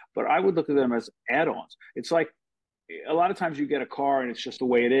you. But I would look at them as add-ons. It's like a lot of times you get a car and it's just the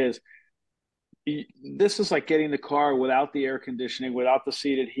way it is. This is like getting the car without the air conditioning, without the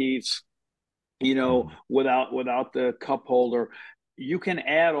seated heats, Mhm. without the cup holder. You can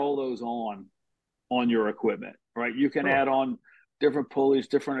add all those on your equipment, right? You can Sure. add on different pulleys,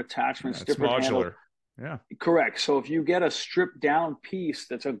 different Yeah, attachments, it's different handles. modular. Yeah. Correct. So if you get a stripped down piece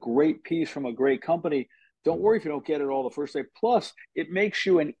that's a great piece from a great company, don't Mhm. worry if you don't get it all the first day. Plus, it makes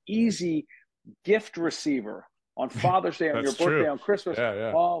you an easy gift receiver on Father's Day, on your That's birthday, true. on Christmas. Yeah.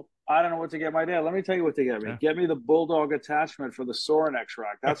 Yeah. Oh, I don't know what to get my dad. Let me tell you what to get me. Yeah. Get me the Bulldog attachment for the Sorinex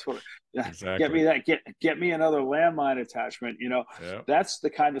rack. That's what. Get Exactly. me that. Get me another landmine attachment. Yeah. That's the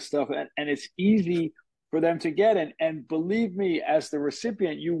kind of stuff, and it's easy for them to get. And believe me, as the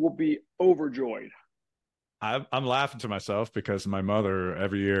recipient, you will be overjoyed. I'm laughing to myself because my mother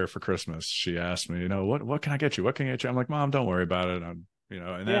every year for Christmas she asked me, what can I get you? What can I get you? I'm like, Mom, don't worry about it. And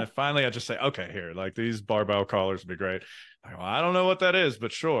then Yeah, finally I just say, okay, here, like these barbell collars would be great. I don't know what that is,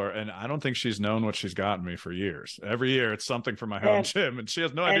 but sure. And I don't think she's known what she's gotten me for years. Every year it's something for my home and gym, and she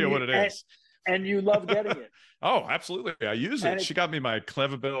has no and idea you what it and is. and you love getting it. Oh, absolutely. I use And it. She it got me my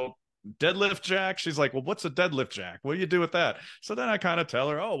Cleverbill deadlift jack. She's like, well, what's a deadlift jack? What do you do with that? So then I kind of tell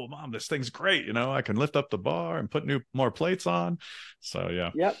her, oh, well, Mom, this thing's great. I can lift up the bar and put more plates on. So yeah.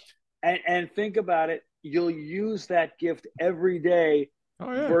 Yep. And think about it. You'll use that gift every day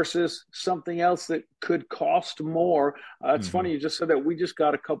Oh yeah. versus something else that could cost more. It's Mm-hmm. funny you just said that. We just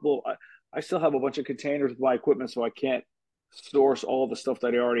got a couple. I still have a bunch of containers with my equipment, so I can't source all the stuff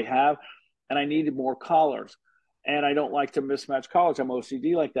that I already have. And I needed more collars. And I don't like to mismatch collars. I'm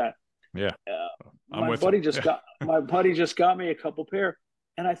OCD like that. Yeah. Uh, I'm my with you. buddy just Yeah. got my buddy just got me a couple pair,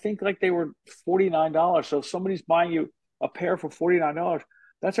 and I think like they were $49. So if somebody's buying you a pair for $49,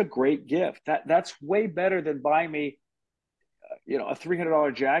 that's a great gift. That's way better than buying me, a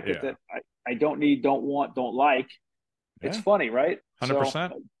 $300 jacket Yeah. that I don't need, don't want, don't like. It's Yeah. funny, right? So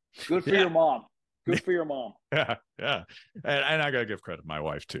 100%. good for Yeah. your mom. Good for your mom. Yeah, yeah. And I gotta give credit to my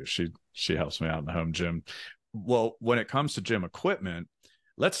wife too. She helps me out in the home gym. Well, when it comes to gym equipment,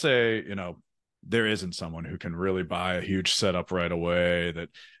 let's say, there isn't someone who can really buy a huge setup right away that,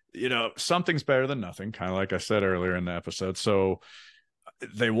 something's better than nothing, kind of like I said earlier in the episode. So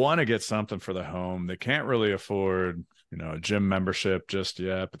they want to get something for the home. They can't really afford, a gym membership just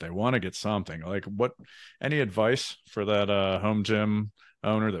yet, but they want to get something. Like any advice for that home gym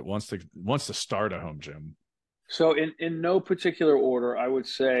owner that wants to start a home gym? So in no particular order, I would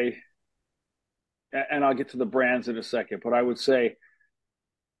say, and I'll get to the brands in a second, but I would say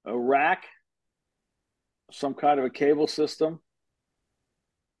a rack, some kind of a cable system,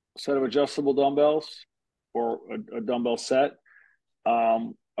 a set of adjustable dumbbells or a dumbbell set, a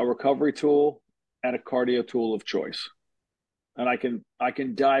recovery tool, and a cardio tool of choice. And I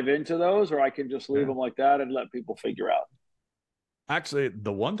can dive into those, or I can just leave Yeah. them like that and let people figure out. Actually,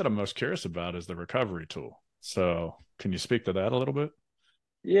 the one that I'm most curious about is the recovery tool. So, can you speak to that a little bit?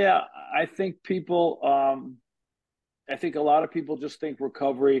 Yeah, I think people. I think a lot of people just think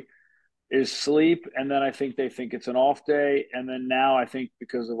recovery is sleep, and then I think they think it's an off day, and then now I think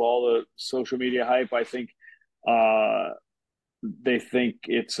because of all the social media hype, I think uh, they think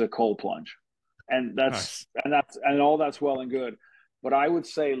it's a cold plunge, and Nice. and all that's well and good, but I would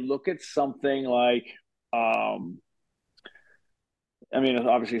say look at something like, um, I mean,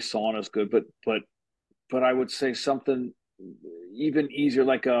 obviously sauna is good, but I would say something even easier,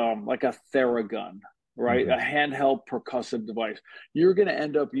 like a Theragun, right? Mm-hmm. A handheld percussive device. You're going to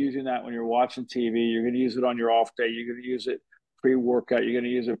end up using that when you're watching TV. You're going to use it on your off day. You're going to use it pre-workout. You're going to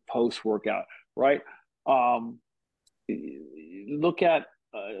use it post-workout, right? Um, Look at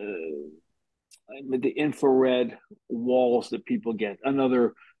the infrared walls that people get.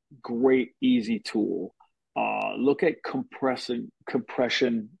 Another great, easy tool. Look at compression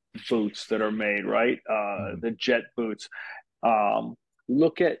boots that are made, right? Mm-hmm. The jet boots.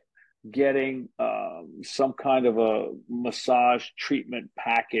 Look at getting some kind of a massage treatment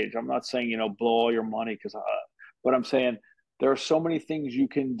package. I'm not saying blow all your money but I'm saying there are so many things you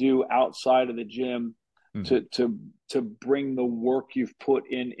can do outside of the gym Mm-hmm. to bring the work you've put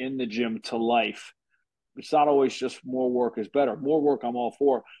in the gym to life. It's not always just more work is better. More work, I'm all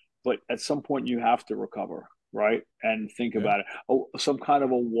for, but at some point you have to recover, right? And think Yeah. about it. Oh, some kind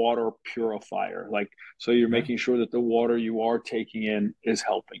of a water purifier, like so you're Yeah. making sure that the water you are taking in is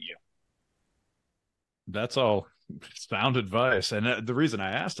helping you. That's all sound advice. And the reason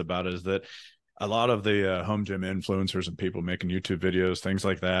I asked about it is that a lot of the home gym influencers and people making YouTube videos, things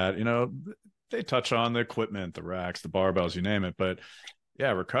like that, they touch on the equipment, the racks, the barbells, you name it. But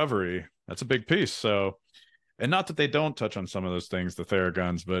yeah, recovery, that's a big piece. So, and not that they don't touch on some of those things, the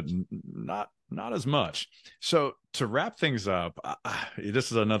Theraguns, but not as much. So to wrap things up,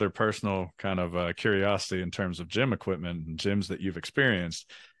 this is another personal kind of curiosity in terms of gym equipment and gyms that you've experienced.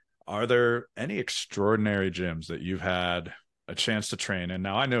 Are there any extraordinary gyms that you've had a chance to train in?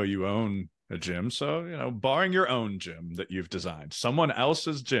 Now, I know you own a gym, so, barring your own gym that you've designed, someone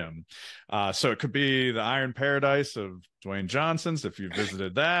else's gym. So it could be the Iron Paradise of Dwayne Johnson's, if you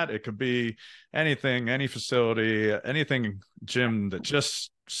visited that. It could be anything, any facility, anything gym that just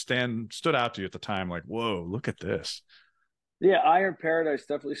stood out to you at the time, like, whoa, look at this. Yeah, Iron Paradise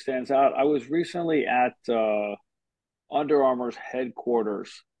definitely stands out. I was recently at Under Armour's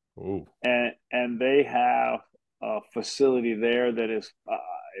headquarters, Oh, and they have a facility there that is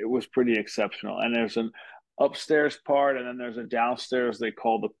it was pretty exceptional. And there's an upstairs part, and then there's a downstairs they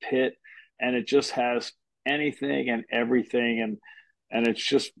call the pit, and it just has anything and everything, and it's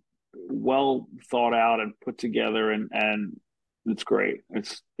just well thought out and put together, and it's great.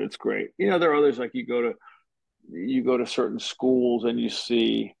 It's great. There are others like you go to certain schools and you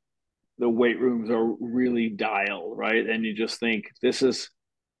see the weight rooms are really dialed, right? And you just think this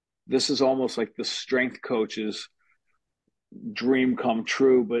is almost like the strength coach's dream come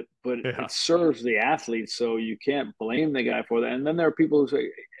true, but yeah. it serves the athlete, so you can't blame the guy for that. And then there are people who say,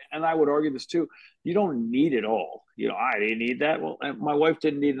 and I would argue this too, you don't need it all. I didn't need that. Well, my wife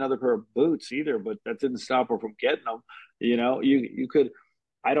didn't need another pair of boots either, but that didn't stop her from getting them. You could.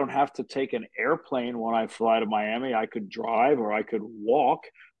 I don't have to take an airplane when I fly to Miami. I could drive or I could walk,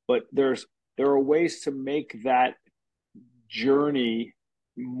 but there are ways to make that journey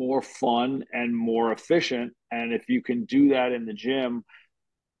more fun and more efficient. And if you can do that in the gym,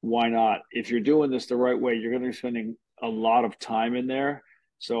 why not? If you're doing this the right way, you're going to be spending a lot of time in there.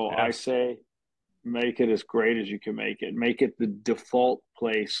 So I Yeah. say make it as great as you can make it. Make it the default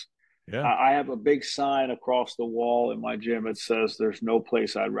place. Yeah. I have a big sign across the wall in my gym. It says, "There's no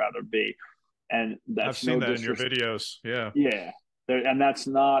place I'd rather be," and I've that's seen no that in your disrespect. videos. Yeah. Yeah, And that's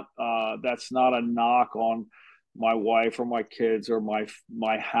not a knock on my wife or my kids or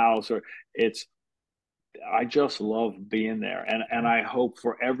my house, or it's I just love being there, and I hope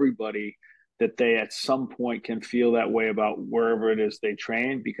for everybody that they at some point can feel that way about wherever it is they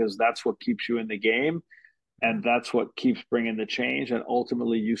train, because that's what keeps you in the game, and that's what keeps bringing the change, and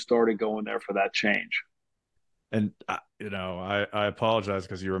ultimately you started going there for that change. And I apologize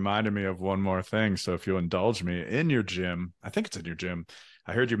because you reminded me of one more thing. So if you'll indulge me, in your gym, I think it's in your gym,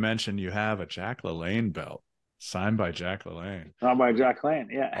 I heard you mention you have a Jack LaLanne belt signed by Jack LaLanne. Not by Jack Lane,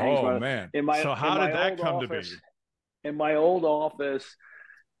 yeah, it hangs Oh by man. in my So in how my did that old come to office. be? In my old office,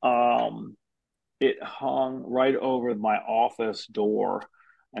 um, it hung right over my office door,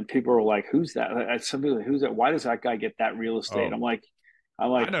 and people were like, "Who's that?" Some people, "Who's that? Why does that guy get that real estate?" Oh, I'm I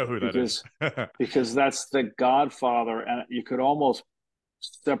like, know who that is. because that's the Godfather, and you could almost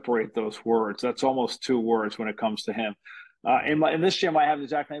separate those words. That's almost two words when it comes to him. In this gym, I have the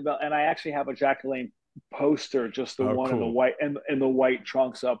Jack Lane belt, and I actually have a Jack Lane poster, just the Oh, one in the cool. white and the white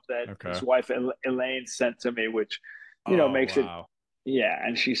trunks up that his Okay. wife Elaine sent to me, which Oh, makes it, wow. yeah.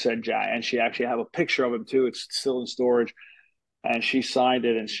 And she said Jack, and she actually have a picture of him too. It's still in storage, and she signed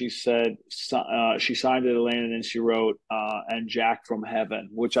it, and she said she signed it, Elaine, and then she wrote and Jack from heaven,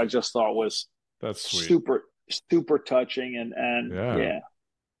 which I just thought was That's sweet. super touching, and Yeah, yeah.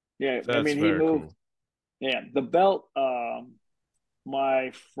 Yeah, I that's mean, he very moved. cool. Yeah, the belt.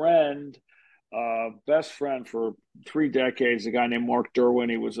 My friend, best friend for 3 decades, a guy named Mark Derwin.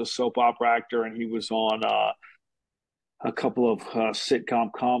 He was a soap opera actor, and he was on a couple of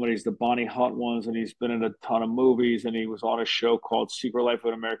sitcom comedies, the Bonnie Hunt ones, and he's been in a ton of movies. And he was on a show called Secret Life of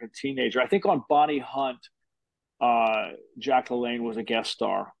an American Teenager. I think on Bonnie Hunt, Jack LaLanne was a guest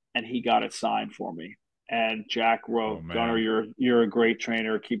star, and he got it signed for me. And Jack Oh wrote, "Gunnar, man. you're a great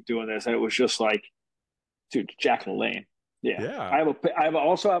trainer. Keep doing this." And it was just like, dude, Jack LaLanne. Yeah, Yeah, I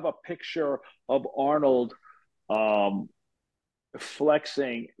also have a picture of Arnold um,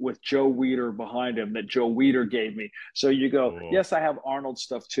 flexing with Joe Weider behind him that Joe Weider gave me. So you go, cool. yes, I have Arnold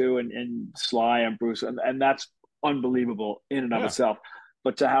stuff too, and Sly and Bruce, and that's unbelievable in and of Yeah, itself.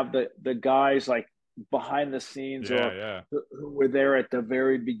 But to have the guys like behind the scenes, yeah, or yeah. who were there at the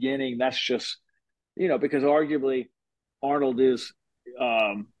very beginning, that's just, because arguably Arnold is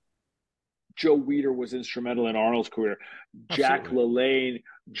um, Joe Weider was instrumental in Arnold's career. Jack Absolutely. LaLanne,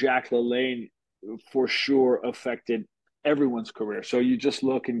 Jack LaLanne for sure affected everyone's career. So you just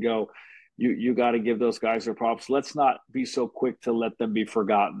look and go, you got to give those guys their props. Let's not be so quick to let them be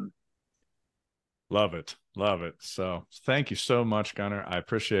forgotten. Love it. Love it. So thank you so much, Gunnar. I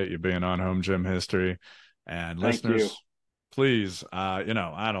appreciate you being on Home Gym History. And Thank you. listeners, please, I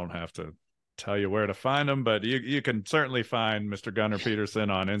don't have to tell you where to find him, but you can certainly find Mr. Gunnar Peterson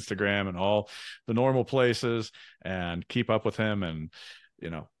on Instagram and all the normal places and keep up with him. And,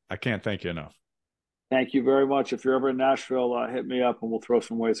 I can't thank you enough. Thank you very much. If you're ever in Nashville, hit me up and we'll throw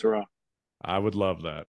some weights around. I would love that.